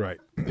font. You're right.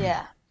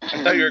 Yeah.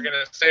 I thought you were going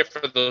to say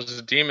for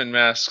those demon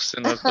masks.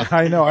 In the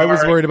I know. I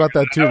was worried about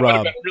that too, that would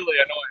Rob. have been really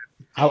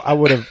annoying. I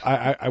would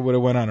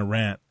have went on a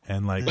rant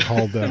and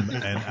called them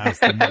and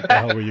asked them what the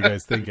hell were you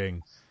guys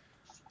thinking.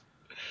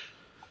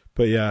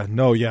 But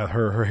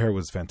her hair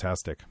was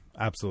fantastic.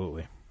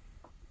 Absolutely.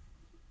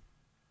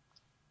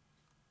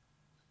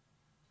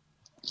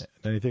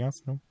 Anything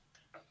else? No.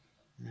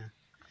 Yeah.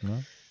 No.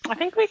 I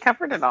think we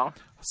covered it all.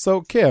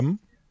 So, Kim,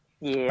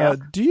 Yeah.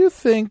 do you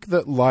think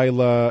that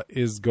Lila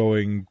is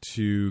going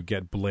to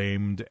get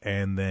blamed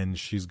and then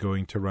she's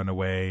going to run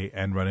away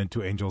and run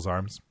into Angel's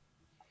arms?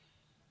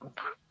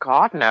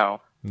 God,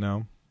 no.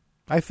 No.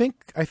 I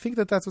think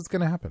that's what's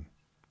going to happen.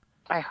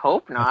 I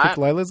hope I not. think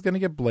Lila's going to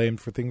get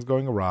blamed for things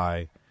going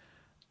awry,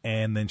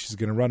 and then she's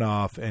going to run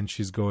off and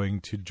she's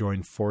going to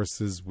join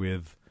forces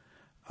with.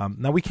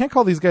 Now we can't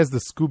call these guys the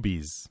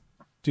Scoobies.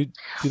 Do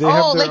they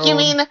have their own... you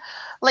mean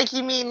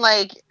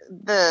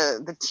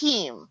the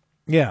team?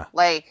 Yeah.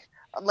 Like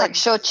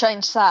she'll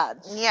change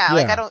sides. Yeah. Yeah.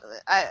 Like I don't.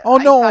 I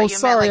no! thought you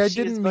Sorry, meant, I like,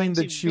 she was didn't going mean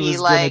to that she be was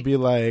like going to be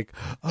like,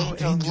 "Oh,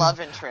 Angel's Angel, love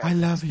interest. I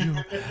love you.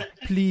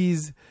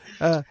 Please,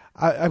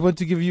 I want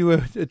to give you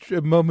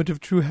a moment of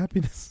true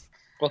happiness."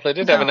 Well, they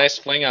did have a nice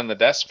fling on the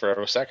desk for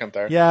a second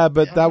there. Yeah,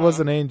 but that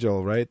wasn't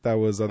Angel, right? That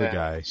was other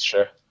guy.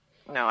 Sure.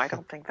 No, I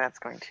don't think that's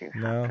going to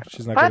happen. No,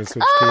 she's not going to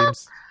switch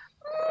teams.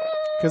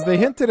 Because they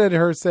hinted at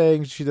her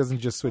saying she doesn't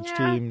just switch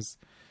teams.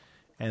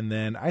 And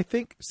then I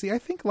think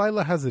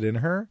Lila has it in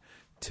her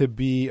to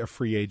be a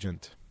free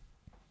agent.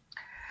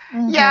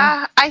 Mm-hmm.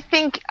 Yeah,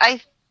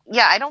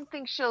 I don't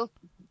think she'll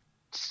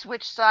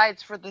switch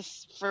sides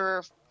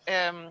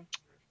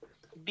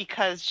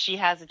because she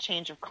has a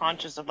change of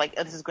conscience of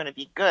this is going to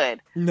be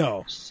good.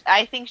 No.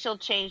 I think she'll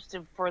change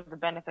for the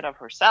benefit of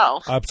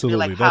herself.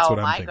 Absolutely. Be That's how what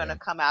I'm am I thinking. going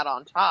to come out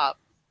on top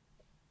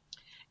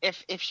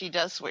if she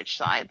does switch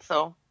sides?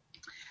 So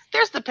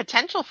there's the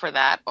potential for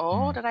that.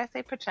 Oh, did I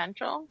say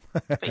potential?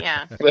 But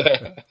yeah.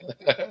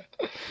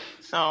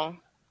 So,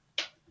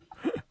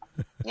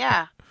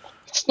 yeah.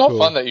 It's no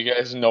fun that you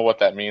guys know what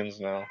that means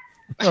now.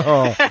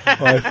 Oh,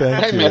 I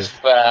thank I you.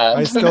 missed that.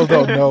 I still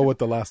don't know what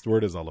the last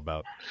word is all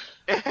about.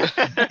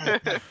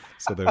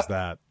 So there's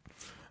that.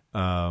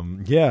 I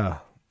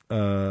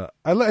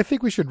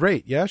think we should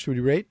rate. Yeah, should we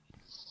rate?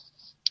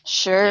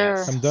 Sure.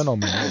 Yes. I'm done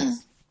on my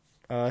notes.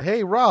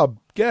 Hey, Rob,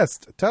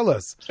 guest, tell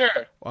us.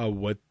 Sure.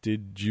 What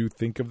did you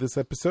think of this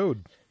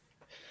episode?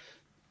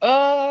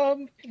 Well,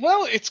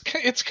 it's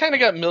kind of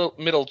got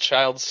middle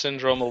child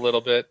syndrome a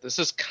little bit. This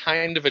is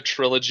kind of a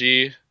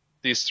trilogy,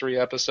 these 3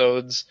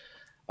 episodes.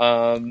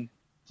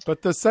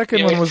 But the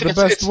second one was the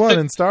best one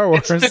in Star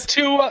Wars. It's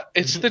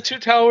the two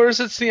towers.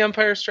 It's the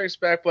Empire Strikes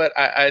Back. But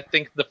I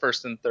think the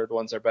first and third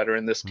ones are better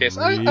in this case.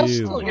 Really? I'll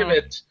still give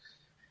it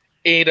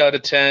 8 out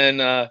of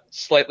 10.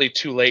 Slightly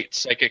too late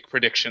psychic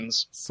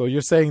predictions. So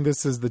you're saying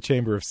this is the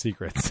Chamber of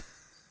Secrets?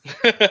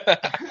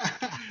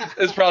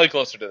 It's probably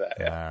closer to that.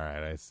 Yeah. All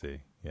right, I see.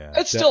 Yeah,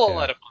 It's still a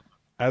lot of fun.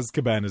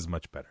 Azkaban is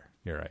much better.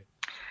 You're right.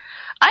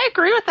 I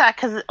agree with that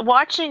because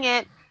watching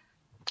it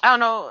I don't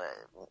know,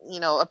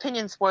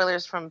 opinion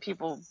spoilers from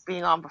people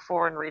being on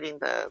before and reading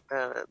the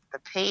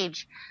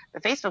page,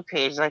 the Facebook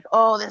page, like,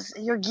 oh,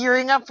 you're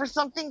gearing up for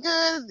something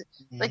good.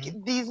 Mm-hmm.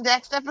 Like, these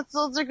next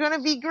episodes are going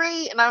to be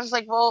great. And I was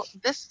like, well,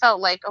 this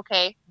felt like,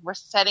 okay, we're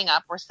setting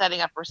up,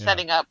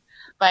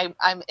 but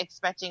I'm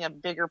expecting a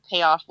bigger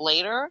payoff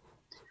later.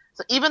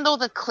 So even though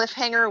the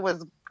cliffhanger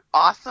was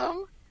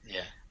awesome,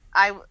 yeah,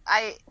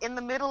 I in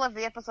the middle of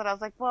the episode, I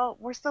was like, well,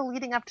 we're still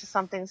leading up to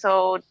something,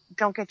 so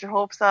don't get your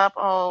hopes up.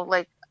 Oh,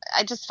 like,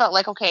 I just felt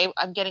like, okay,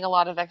 I'm getting a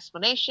lot of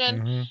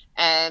explanation,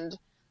 and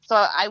so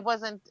I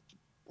wasn't,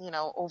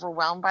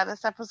 overwhelmed by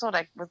this episode.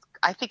 I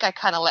think I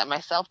kind of let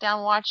myself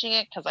down watching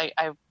it because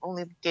I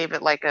only gave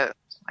it like I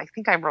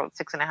think I wrote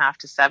 6.5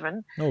 to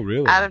 7. Oh,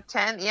 really? Out of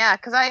 10, yeah,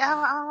 because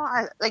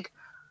I like.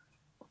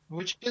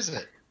 Which is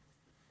it?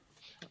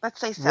 Let's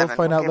say 7. We'll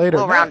find out later.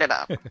 We'll round it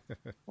up.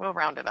 We'll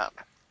round it up.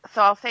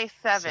 So I'll say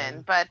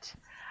 7, but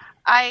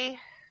I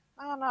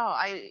don't know.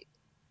 I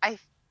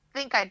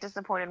think I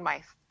disappointed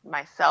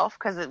myself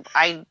because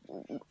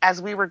as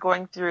we were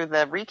going through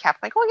the recap,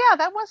 like, oh yeah,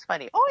 that was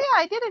funny. Oh yeah,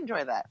 I did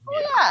enjoy that. Oh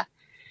yeah.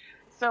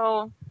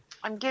 So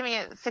I'm giving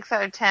it 6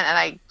 out of 10, and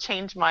I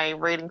changed my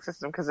rating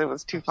system because it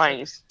was too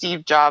funny.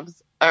 7 out of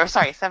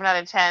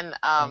 10. 7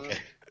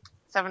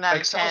 out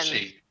of 10.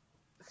 Sheet.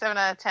 7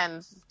 out of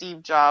 10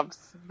 Steve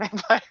Jobs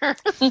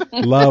vampires.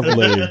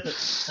 Lovely.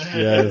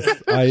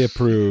 Yes, I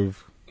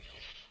approve.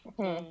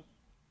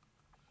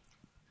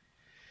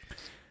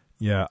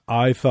 Yeah,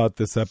 I thought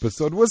this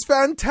episode was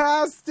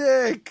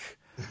fantastic.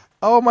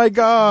 Oh my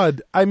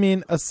God. I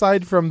mean,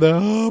 aside from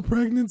the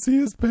pregnancy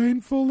is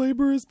painful,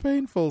 labor is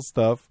painful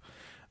stuff,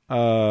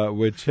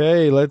 which,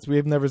 hey,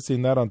 we've never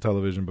seen that on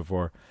television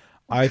before.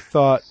 I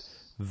thought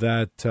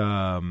that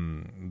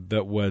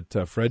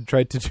what Fred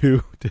tried to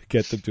do to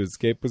get them to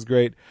escape was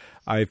great.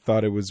 I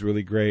thought it was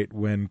really great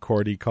when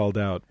Cordy called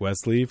out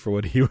Wesley for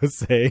what he was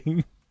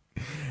saying.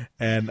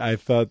 And I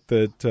thought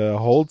that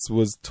Holtz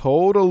was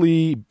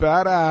totally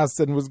badass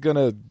and was going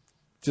to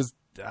just,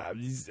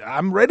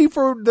 I'm ready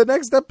for the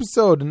next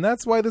episode. And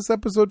that's why this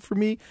episode for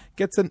me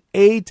gets an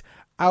 8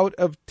 out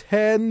of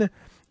 10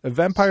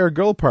 vampire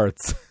girl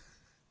parts.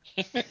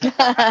 I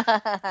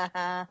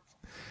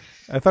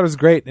thought it was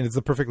great, and it's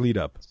the perfect lead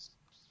up.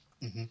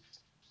 Mm-hmm.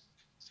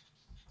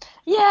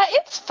 Yeah,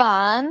 it's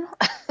fine.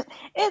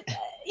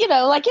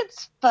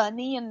 It's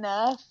funny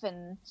enough,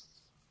 and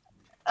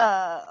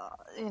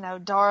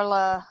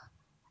Darla,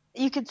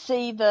 you could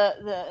see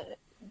the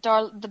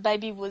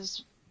baby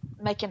was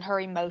making her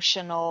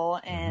emotional,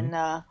 and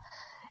the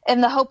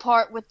whole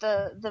part with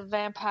the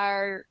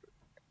vampire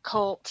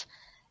cult,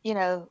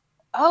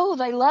 oh,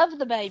 they love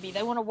the baby.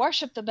 They want to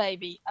worship the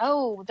baby.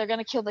 Oh, they're going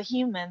to kill the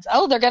humans.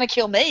 Oh, they're going to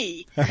kill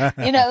me.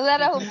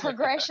 That whole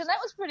progression, that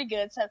was pretty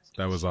good. So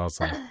that was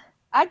awesome.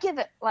 I give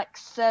it like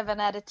 7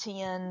 out of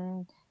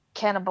 10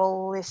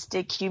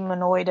 cannibalistic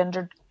humanoid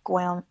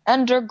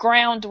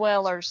underground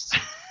dwellers.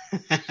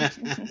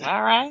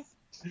 All right.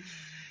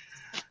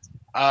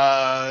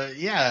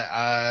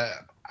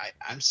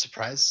 I'm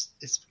surprised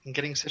it's been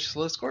getting such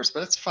low scores,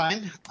 but it's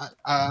fine.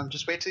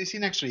 Just wait till you see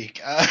next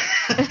week.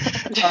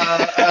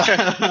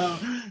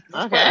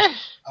 Okay.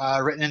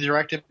 Written and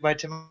directed by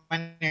Tim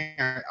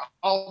Minear.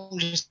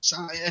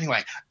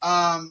 Anyway.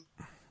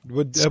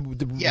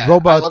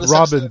 Robot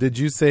Robin, did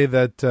you say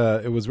that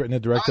it was written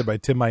and directed by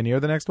Tim Minear,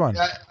 the next one?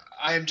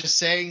 I'm just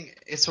saying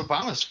it's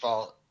Obama's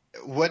fault.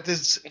 What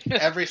does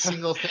every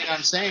single thing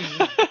I'm saying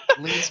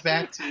leads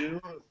back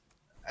to?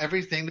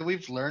 Everything that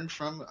we've learned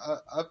from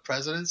a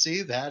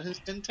presidency that has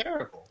been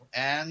terrible,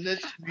 and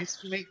it needs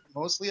to make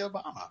mostly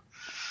Obama.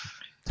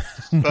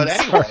 But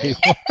anyway,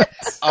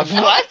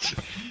 what?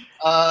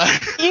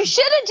 You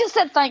should have just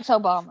said thanks,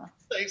 Obama.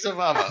 Thanks,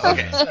 Obama.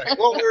 Okay, sorry.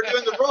 Well, we were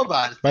doing the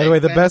robot. By the way,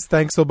 the best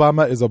thanks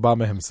Obama is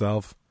Obama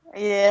himself.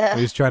 Yeah,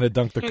 he's trying to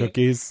dunk the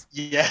cookies.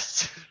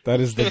 Yes, that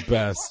is the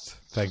best.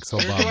 Thanks,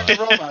 Obama. We were doing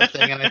the robot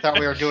thing, and I thought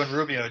we were doing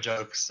Rubio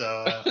jokes.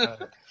 So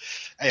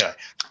anyway.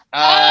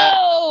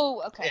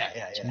 Okay.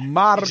 Yeah.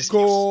 Marco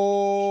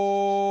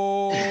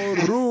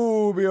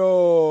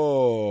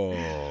Rubio.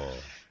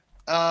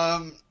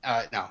 No,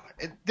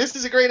 this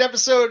is a great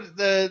episode.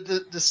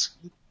 This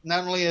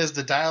not only is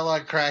the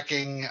dialogue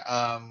cracking,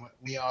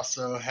 we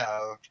also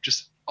have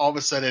just all of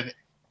a sudden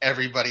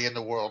everybody in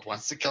the world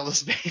wants to kill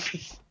this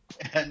baby,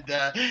 and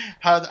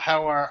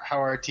how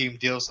our team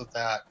deals with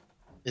that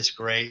is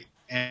great,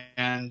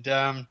 and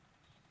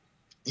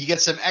you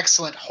get some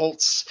excellent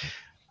Holtz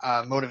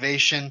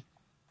motivation,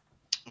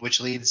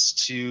 which leads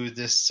to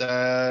this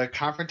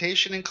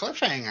confrontation and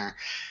cliffhanger.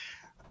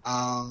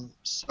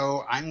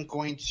 So I'm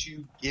going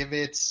to give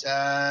it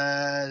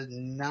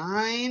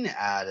 9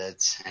 out of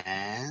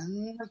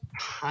 10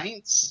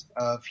 pints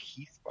of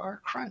Heath Bar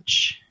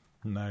Crunch.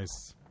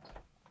 Nice.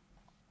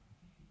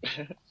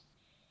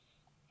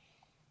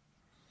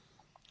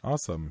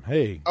 Awesome.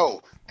 Hey.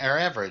 Oh, our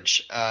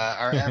average.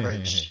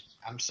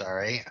 I'm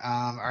sorry.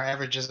 Our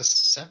average is a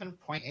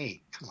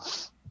 7.8.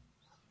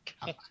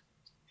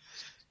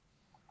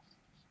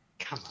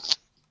 Come on.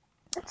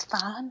 It's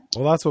fine.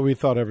 Well, that's what we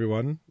thought,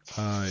 everyone.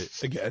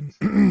 Again,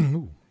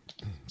 ooh,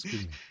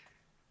 excuse me.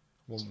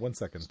 Well, 1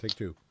 second. Take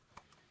two.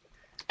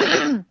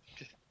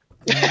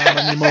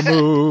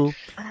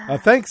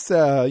 Thanks.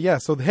 Yeah.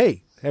 So,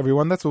 hey,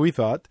 everyone, that's what we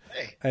thought.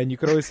 Hey. And you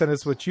can always send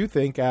us what you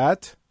think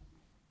at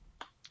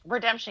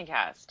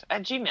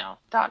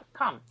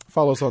redemptioncast@gmail.com.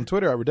 Follow us on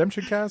Twitter at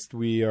RedemptionCast.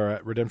 We are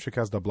at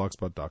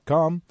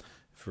redemptioncast.blogspot.com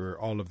for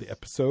all of the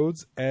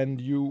episodes.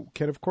 And you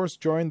can, of course,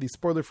 join the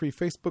spoiler-free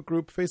Facebook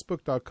group,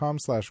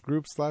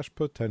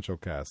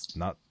 facebook.com/group/potentialcast.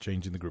 Not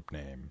changing the group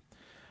name.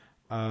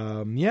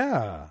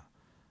 Yeah,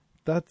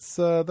 that's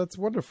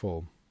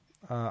wonderful.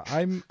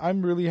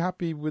 I'm really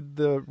happy with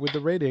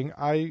the rating.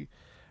 I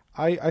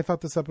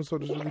thought this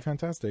episode was really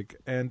fantastic.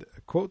 And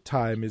quote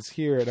time is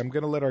here, and I'm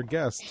going to let our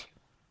guest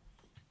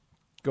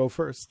go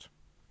first.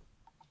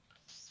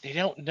 They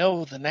don't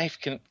know the knife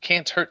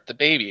can't hurt the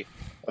baby.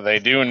 Well, they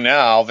do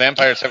now.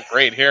 Vampires have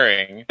great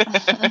hearing.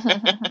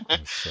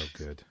 That's so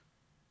good.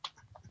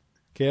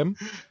 Kim?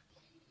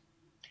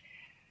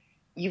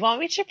 You want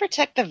me to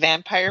protect the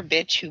vampire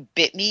bitch who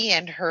bit me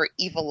and her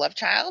evil love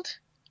child?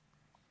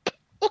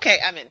 Okay,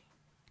 I'm in.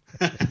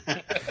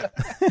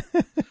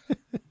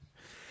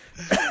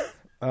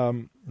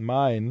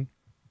 Mine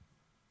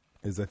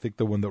is, I think,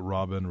 the one that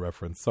Robin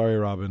referenced. Sorry,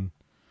 Robin.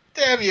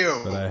 Damn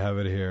you! But I have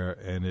it here,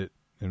 and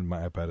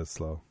my iPad is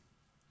slow.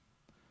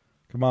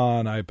 Come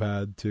on,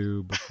 iPad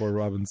 2, before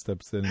Robin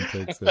steps in and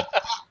takes it.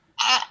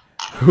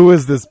 Who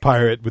is this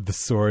pirate with the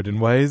sword,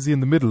 and why is he in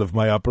the middle of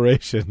my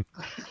operation?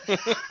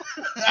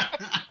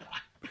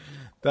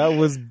 That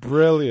was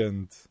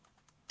brilliant.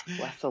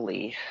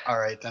 Wesley. All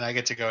right, then I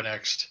get to go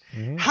next.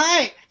 Mm-hmm.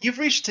 Hi, you've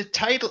reached the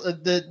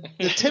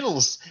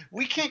Tittles.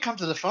 We can't come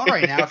to the phone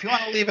right now. If you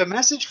want to leave a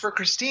message for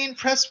Christine,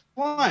 press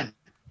 1.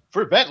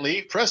 For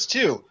Bentley, press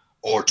 2.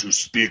 Or to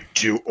speak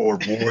to or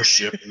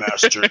worship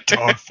Master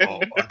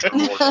Toddfall under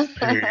Lord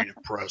Pain,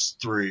 press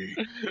 3.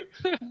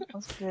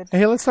 That's good.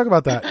 Hey, let's talk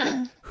about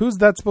that. Who's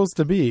that supposed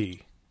to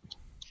be?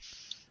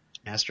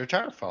 Master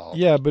Toddfall.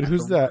 Yeah, but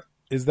who's that?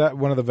 Is that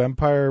one of the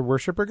vampire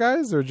worshiper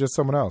guys, or just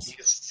someone else?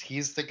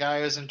 He's the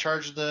guy who's in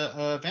charge of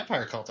the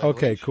vampire cult. I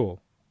Okay, believe.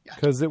 cool.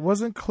 Because it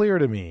wasn't clear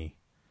to me,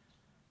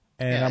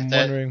 and I'm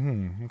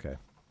wondering. Okay.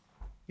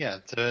 Yeah,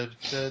 the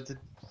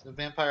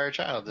vampire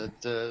child,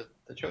 the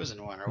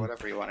chosen one, or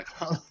whatever you want to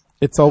call it.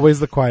 It's always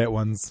the quiet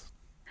ones.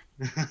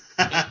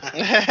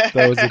 That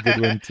was a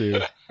good one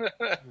too.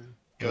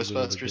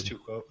 Ghostbusters 2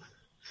 quote.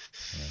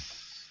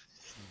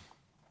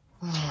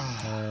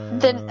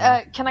 Then,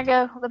 can I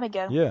go? Let me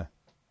go. Yeah.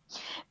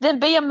 Then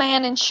be a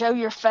man and show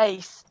your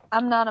face.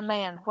 I'm not a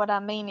man. What I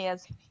mean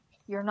is,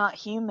 you're not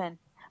human,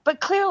 but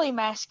clearly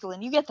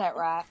masculine. You get that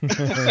right.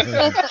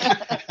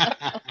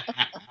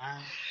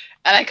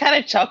 And I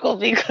kind of chuckled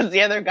because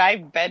the other guy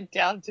bent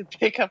down to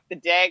pick up the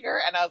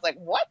dagger, and I was like,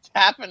 what's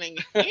happening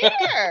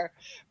here?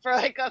 For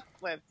like a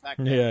split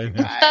second. Yeah, I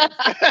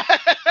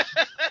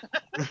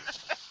know.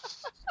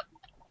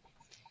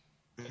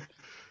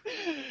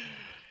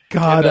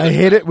 God, I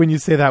hate it when you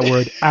say that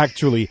word,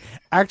 actually.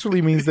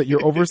 Actually means that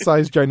your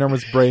oversized,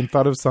 ginormous brain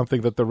thought of something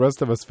that the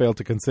rest of us failed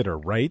to consider,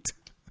 right?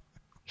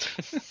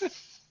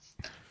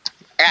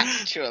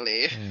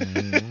 Actually.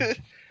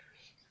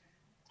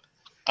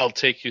 I'll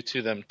take you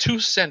to them 2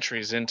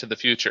 centuries into the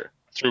future.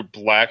 Through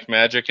black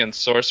magic and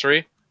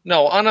sorcery?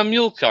 No, on a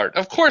mule cart.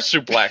 Of course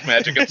through black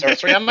magic and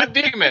sorcery. I'm a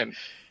demon.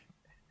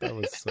 That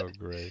was so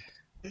great.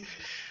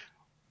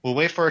 We'll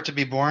wait for it to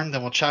be born,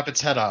 then we'll chop its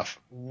head off.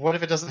 What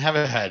if it doesn't have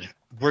a head?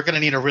 We're going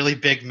to need a really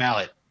big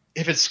mallet.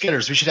 If it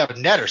skitters, we should have a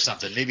net or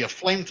something. Maybe a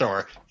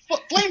flamethrower.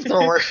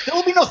 Flamethrower? There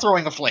will be no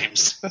throwing of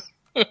flames.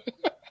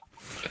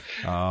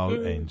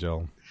 Oh,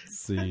 Angel.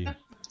 See.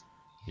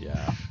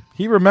 Yeah.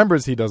 He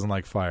remembers he doesn't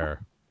like fire.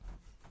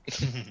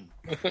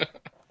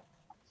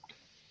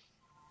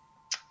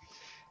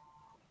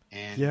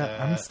 And,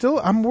 yeah,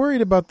 I'm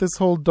worried about this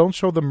whole don't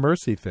show the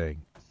mercy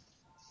thing.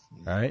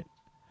 Right?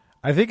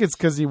 I think it's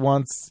because he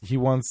wants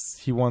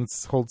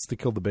Holtz to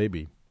kill the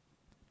baby.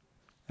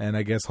 And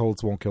I guess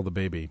Holtz won't kill the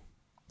baby.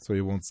 So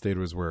he won't stay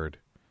to his word.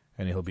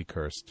 And he'll be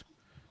cursed.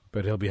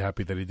 But he'll be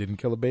happy that he didn't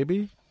kill a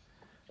baby?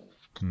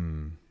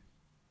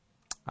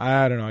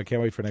 I don't know. I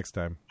can't wait for next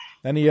time.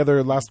 Any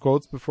other last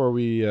quotes before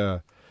we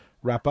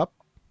wrap up?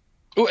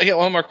 Ooh, I got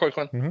one more quick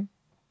one. Mm-hmm.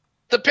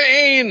 The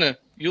pain!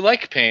 You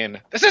like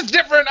pain. This is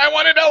different! I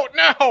want it out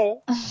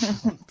now!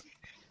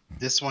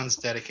 This one's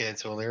dedicated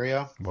to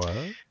Illyrio. What?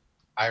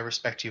 I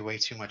respect you way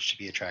too much to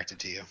be attracted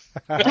to you.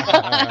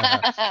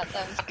 That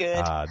was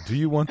good. Do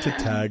you want to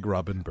tag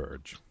Robin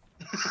Burge?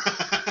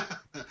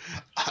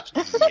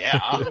 Yeah.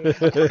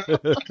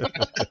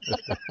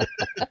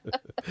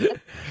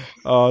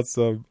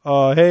 Awesome.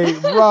 Hey,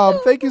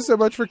 Rob, thank you so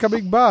much for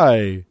coming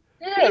by.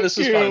 Yeah, this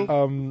is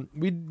fun.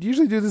 We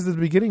usually do this at the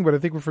beginning, but I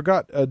think we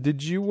forgot.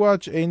 Did you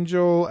watch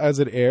Angel as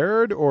it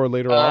aired or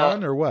later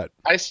on or what?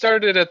 I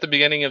started at the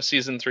beginning of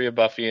season 3 of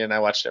Buffy, and I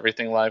watched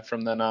everything live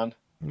from then on.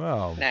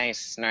 Wow.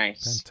 Nice.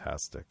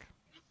 Fantastic.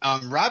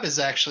 Rob is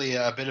actually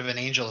a bit of an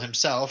angel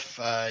himself.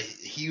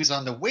 He was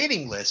on the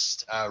waiting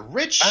list.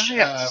 Rich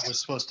was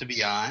supposed to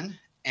be on,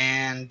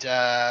 and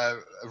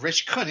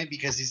Rich couldn't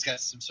because he's got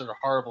some sort of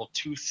horrible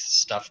tooth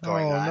stuff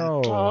going on.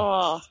 No.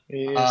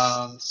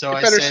 Oh, So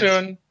I better said,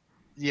 soon.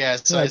 Yeah,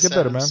 so Yeah, I get said,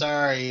 better, I'm man.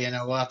 sorry,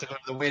 we'll have to go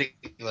to the waiting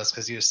list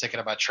because he was thinking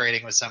about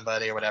trading with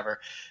somebody or whatever.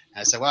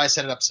 And I said, well, I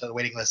set it up so the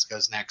waiting list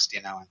goes next,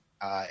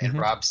 And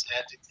Rob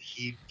said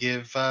he'd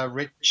give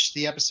Rich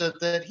the episode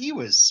that he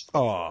was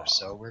for.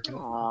 So we're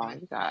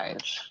going you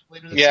guys.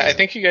 Yeah, I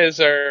think you guys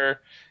are.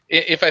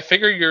 If I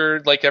figure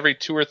you're like every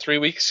 2 or 3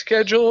 week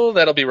schedule,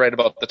 that'll be right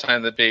about the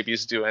time that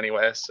babies do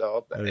anyway.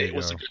 So it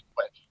was a good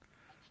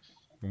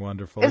play.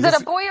 Wonderful. Is it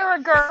a boy or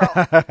a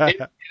girl?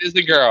 It is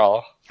a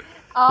girl.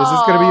 Oh, Is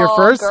this going to be your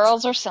first?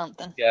 Girls or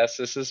something. Yes,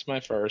 this is my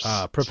first.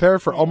 Prepare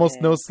for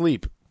almost no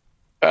sleep.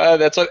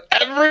 That's what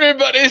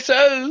everybody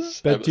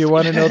says. But do you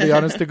want to know the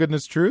honest to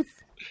goodness truth?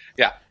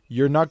 Yeah.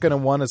 You're not going to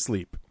want to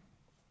sleep.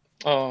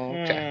 Oh,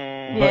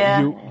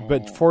 okay.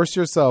 But force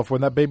yourself.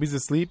 When that baby's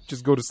asleep,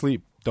 just go to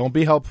sleep. Don't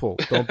be helpful.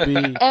 Don't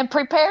be. And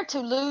prepare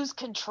to lose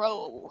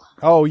control.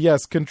 Oh,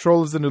 yes.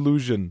 Control is an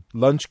illusion.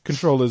 Lunch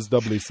control is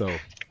doubly so.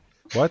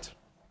 What?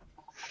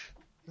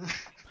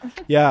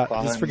 Yeah,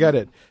 just forget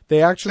it.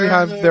 They actually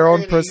have their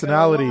own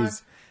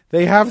personalities.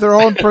 They have their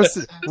own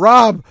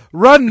Rob,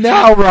 run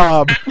now,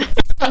 Rob.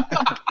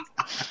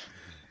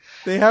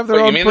 They have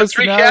their own You mean the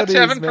 3 cats personalities,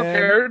 haven't man.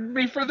 prepared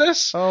me for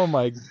this? Oh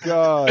my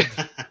god.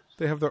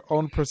 They have their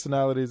own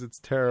personalities. It's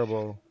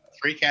terrible.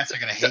 3 cats are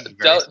going to hate you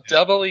very soon.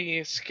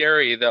 Doubly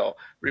scary, though.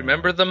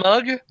 Remember the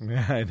mug?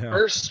 Yeah, I know.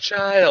 First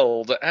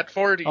child at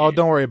 40. Oh,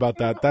 don't worry about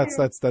that.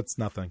 That's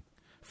nothing.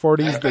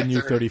 40 is the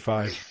new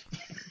 35.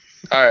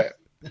 All right.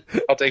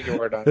 I'll take your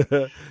word on it.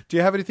 Do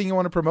you have anything you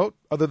want to promote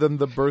other than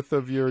the birth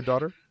of your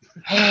daughter?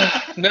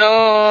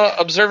 No,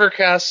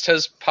 Observercast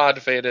has pod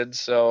faded,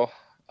 so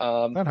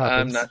I'm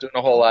happens. not doing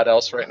a whole lot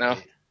else right now.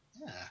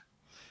 Yeah.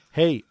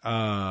 Hey,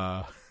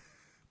 I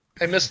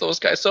miss those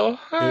guys, so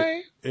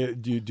hi.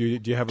 Do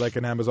you have like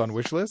an Amazon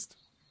wish list?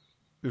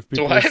 If Do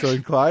people I? are so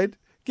inclined,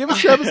 give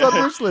us your Amazon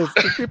wish list.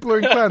 If people are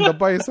inclined, they'll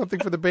buy you something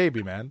for the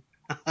baby, man.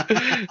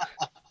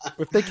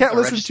 If they can't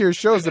listen to your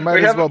shows, they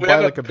might as well buy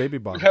like a baby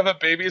bomb. We have a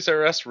Babies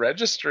R Us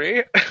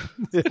registry.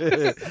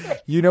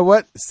 You know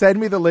what? Send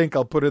me the link.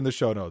 I'll put it in the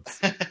show notes.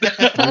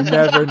 You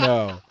never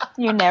know.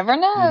 You never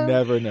know. You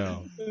never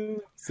know.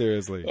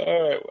 Seriously.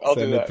 All right, I'll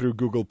Send do it that. through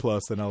Google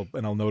Plus, and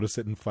I'll notice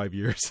it in 5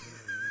 years.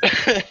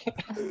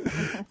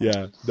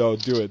 Yeah, no,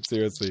 do it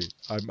seriously.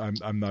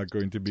 I'm not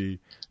going to be,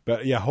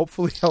 but yeah,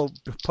 hopefully I'll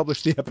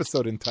publish the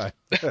episode in time.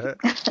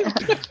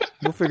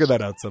 We'll figure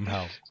that out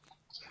somehow.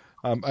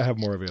 I have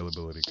more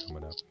availability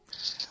coming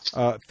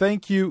up.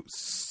 Thank you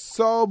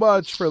so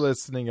much for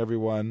listening,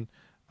 everyone.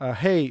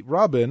 Hey,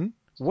 Robin,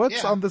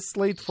 what's on the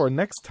slate for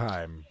next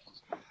time?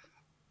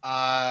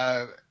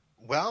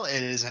 Well,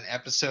 it is an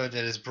episode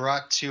that is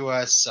brought to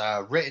us,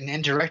 written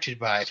and directed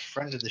by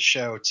friend of the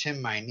show,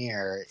 Tim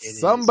Minear.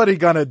 Somebody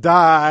gonna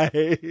die.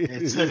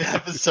 It's an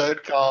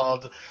episode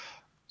called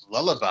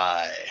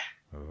Lullaby.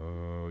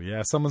 Oh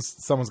yeah,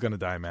 someone's gonna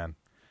die, man.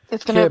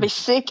 It's going to Kim. be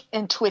sick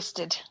and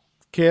twisted.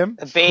 Kim,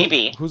 The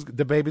baby. who's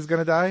the baby's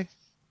gonna die?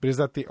 But is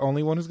that the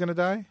only one who's gonna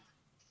die?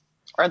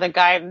 Or the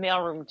guy in the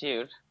mailroom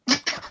dude.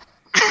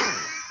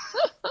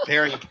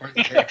 Very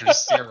important character,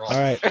 Cyril. All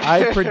right,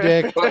 I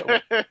predict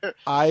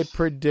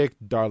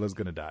Darla's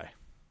gonna die.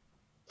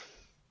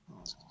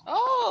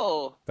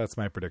 Oh, That's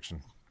my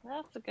prediction.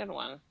 that's a good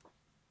one.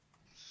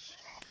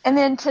 And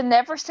then to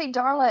never see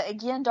Darla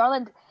again.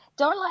 Darla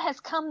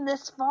has come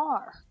this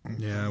far.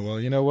 Yeah,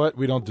 well, you know what?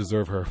 We don't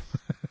deserve her.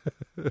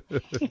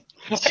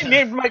 I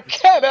named my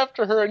cat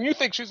after her, and you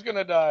think she's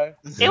gonna die?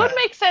 It would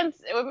make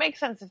sense. It would make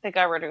sense if they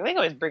got rid of her. They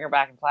always bring her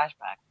back in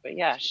flashbacks. But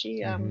yeah, she.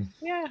 Yeah,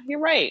 you're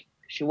right.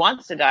 She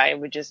wants to die. It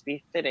would just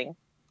be fitting.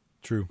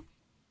 True.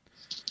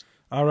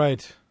 All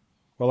right.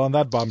 Well, on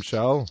that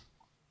bombshell,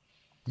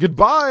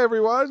 goodbye,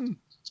 everyone.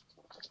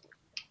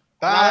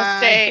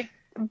 Bye.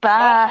 Namaste.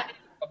 Bye.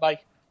 Bye-bye.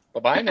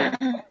 Bye-bye now.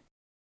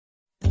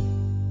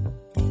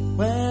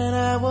 When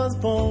I was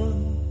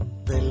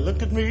born, they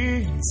looked at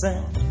me and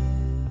said,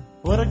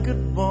 what a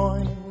good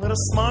boy, what a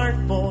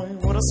smart boy,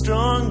 what a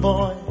strong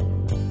boy.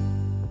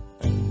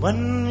 And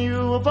when you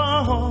were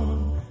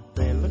born,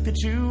 they looked at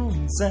you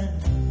and said,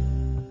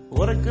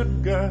 what a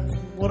good girl,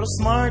 what a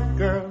smart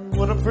girl,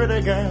 what a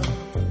pretty girl.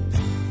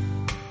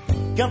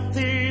 Got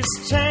these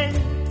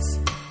chains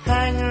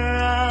hanging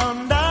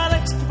around our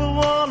necks, people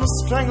want to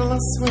strangle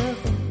us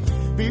with them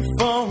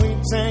before we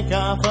take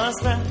our first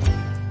step.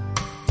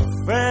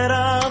 Afraid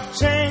of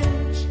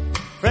change,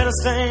 afraid of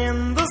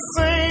staying the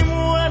same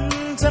when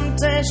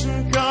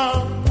temptation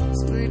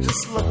calls, we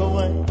just look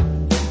away.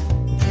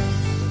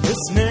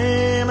 This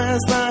name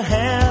is the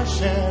hair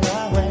shirt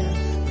I wear.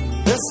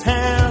 This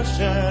hair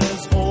shirt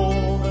is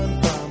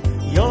woven from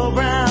your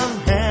brown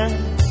hair.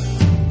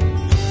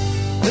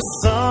 This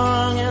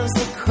song is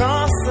the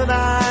cross that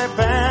I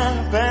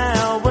bear.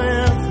 Bear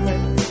with me,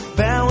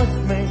 bear with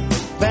me,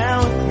 bear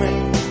with me.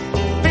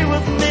 Be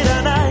with me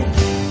tonight.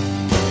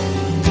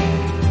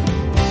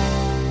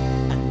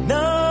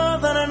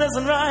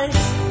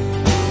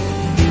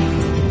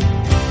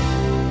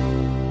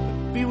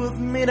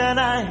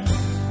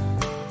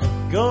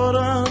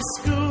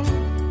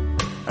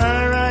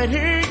 write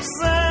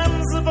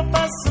exams, if I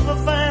pass, if I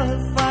fail,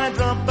 if I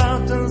drop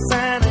out, does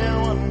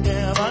anyone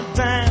give a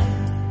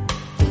damn?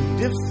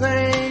 And if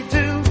they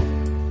do,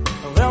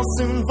 they'll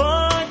soon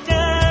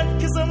forget,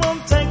 'cause it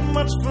won't take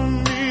much for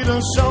me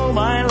to show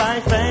my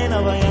life ain't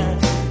over yet.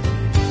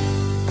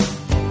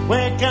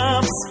 Wake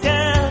up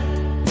scared,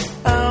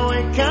 I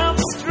wake up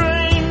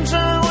strange,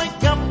 I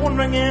wake up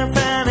wondering if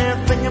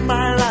anything in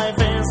my life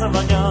is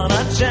ever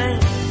gonna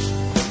change.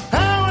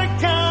 I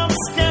wake up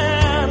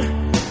scared,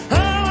 I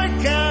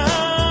wake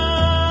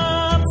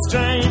up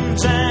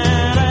strange,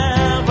 and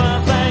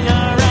everything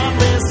around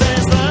me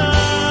stays the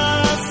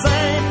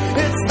same.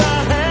 It's the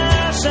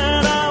hair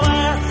shirt I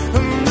wear,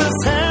 and this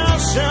hair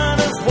shirt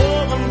is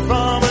woven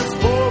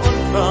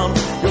from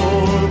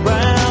your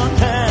brown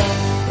hair.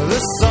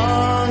 This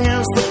song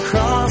is the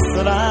cross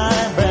that I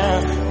bear.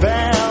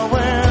 Bear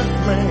with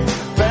me,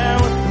 bear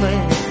with me,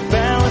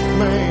 bear with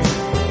me.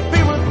 Be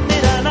with me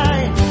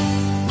tonight.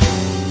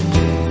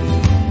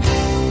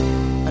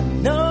 I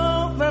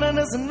know that it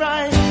isn't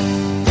right.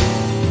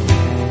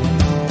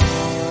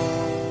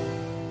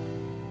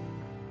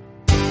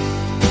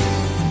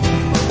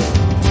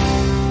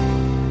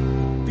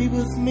 Be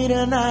with me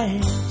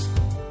tonight.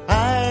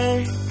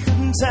 I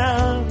couldn't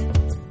tell you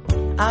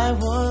I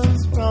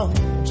was wrong.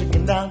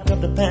 Chickened out,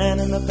 grabbed a pen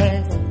and a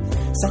paper,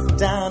 sat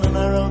down and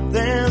I wrote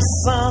this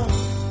song.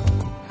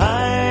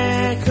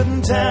 I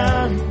couldn't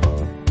tell you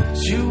that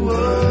you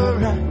were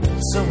right,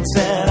 so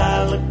instead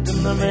I looked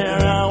in the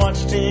mirror, I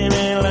watched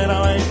TV, laid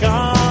awake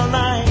all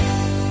night.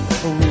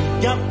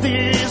 We've got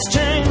these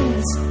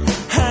chains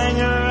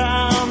hang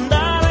around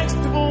our legs,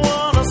 people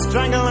wanna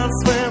strangle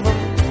us with them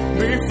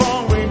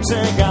before we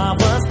take our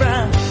first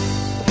breath.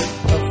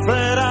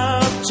 Afraid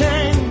of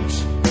change,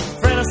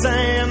 afraid of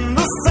saying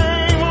the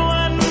same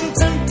when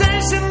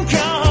temptation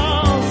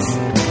calls.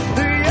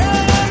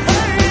 Yeah,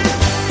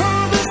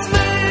 oh, this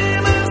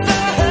name is the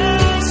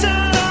hair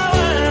shirt I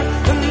wear,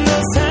 and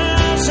this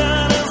hair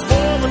shirt is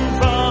woven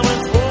from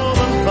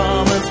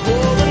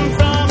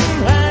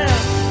hair.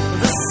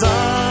 This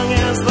song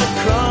is the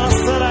cross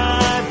that I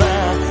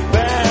bear.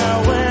 Bear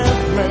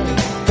with me,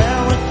 bear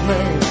with me,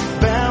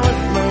 bear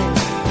with me.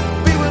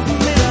 Be with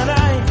me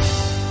tonight.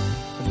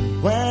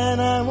 When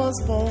I was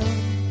born,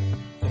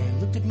 they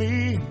looked at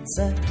me and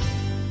said,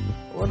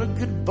 what a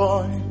good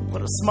boy,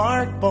 what a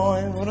smart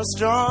boy, what a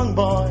strong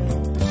boy.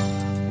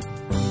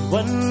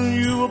 When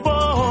you were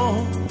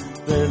born,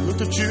 they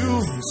looked at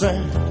you and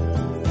said,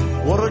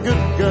 what a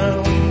good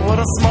girl, what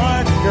a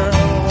smart girl,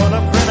 what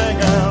a pretty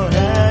girl.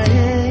 Yeah,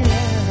 yeah.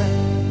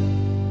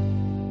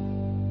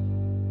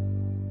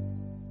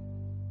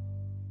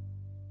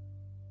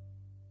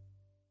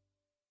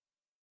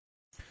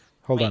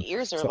 Hold My on.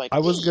 ears are So like I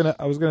was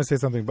gonna say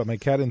something, but my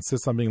cat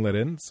insists on being let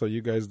in. So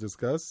you guys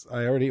discuss.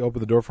 I already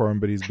opened the door for him,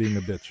 but he's being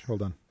a bitch.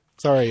 Hold on.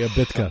 Sorry, a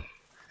bitka.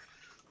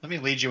 Let me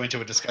lead you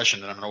into a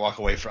discussion that I'm going to walk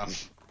away from.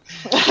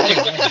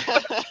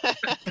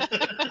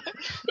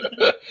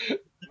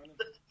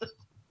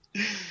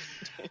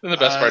 And the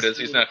best part is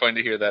he's not going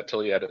to hear that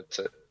till he edits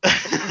it.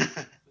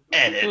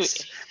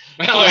 Edits.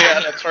 Oh yeah,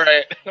 that's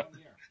right.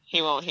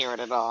 He won't hear it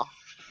at all.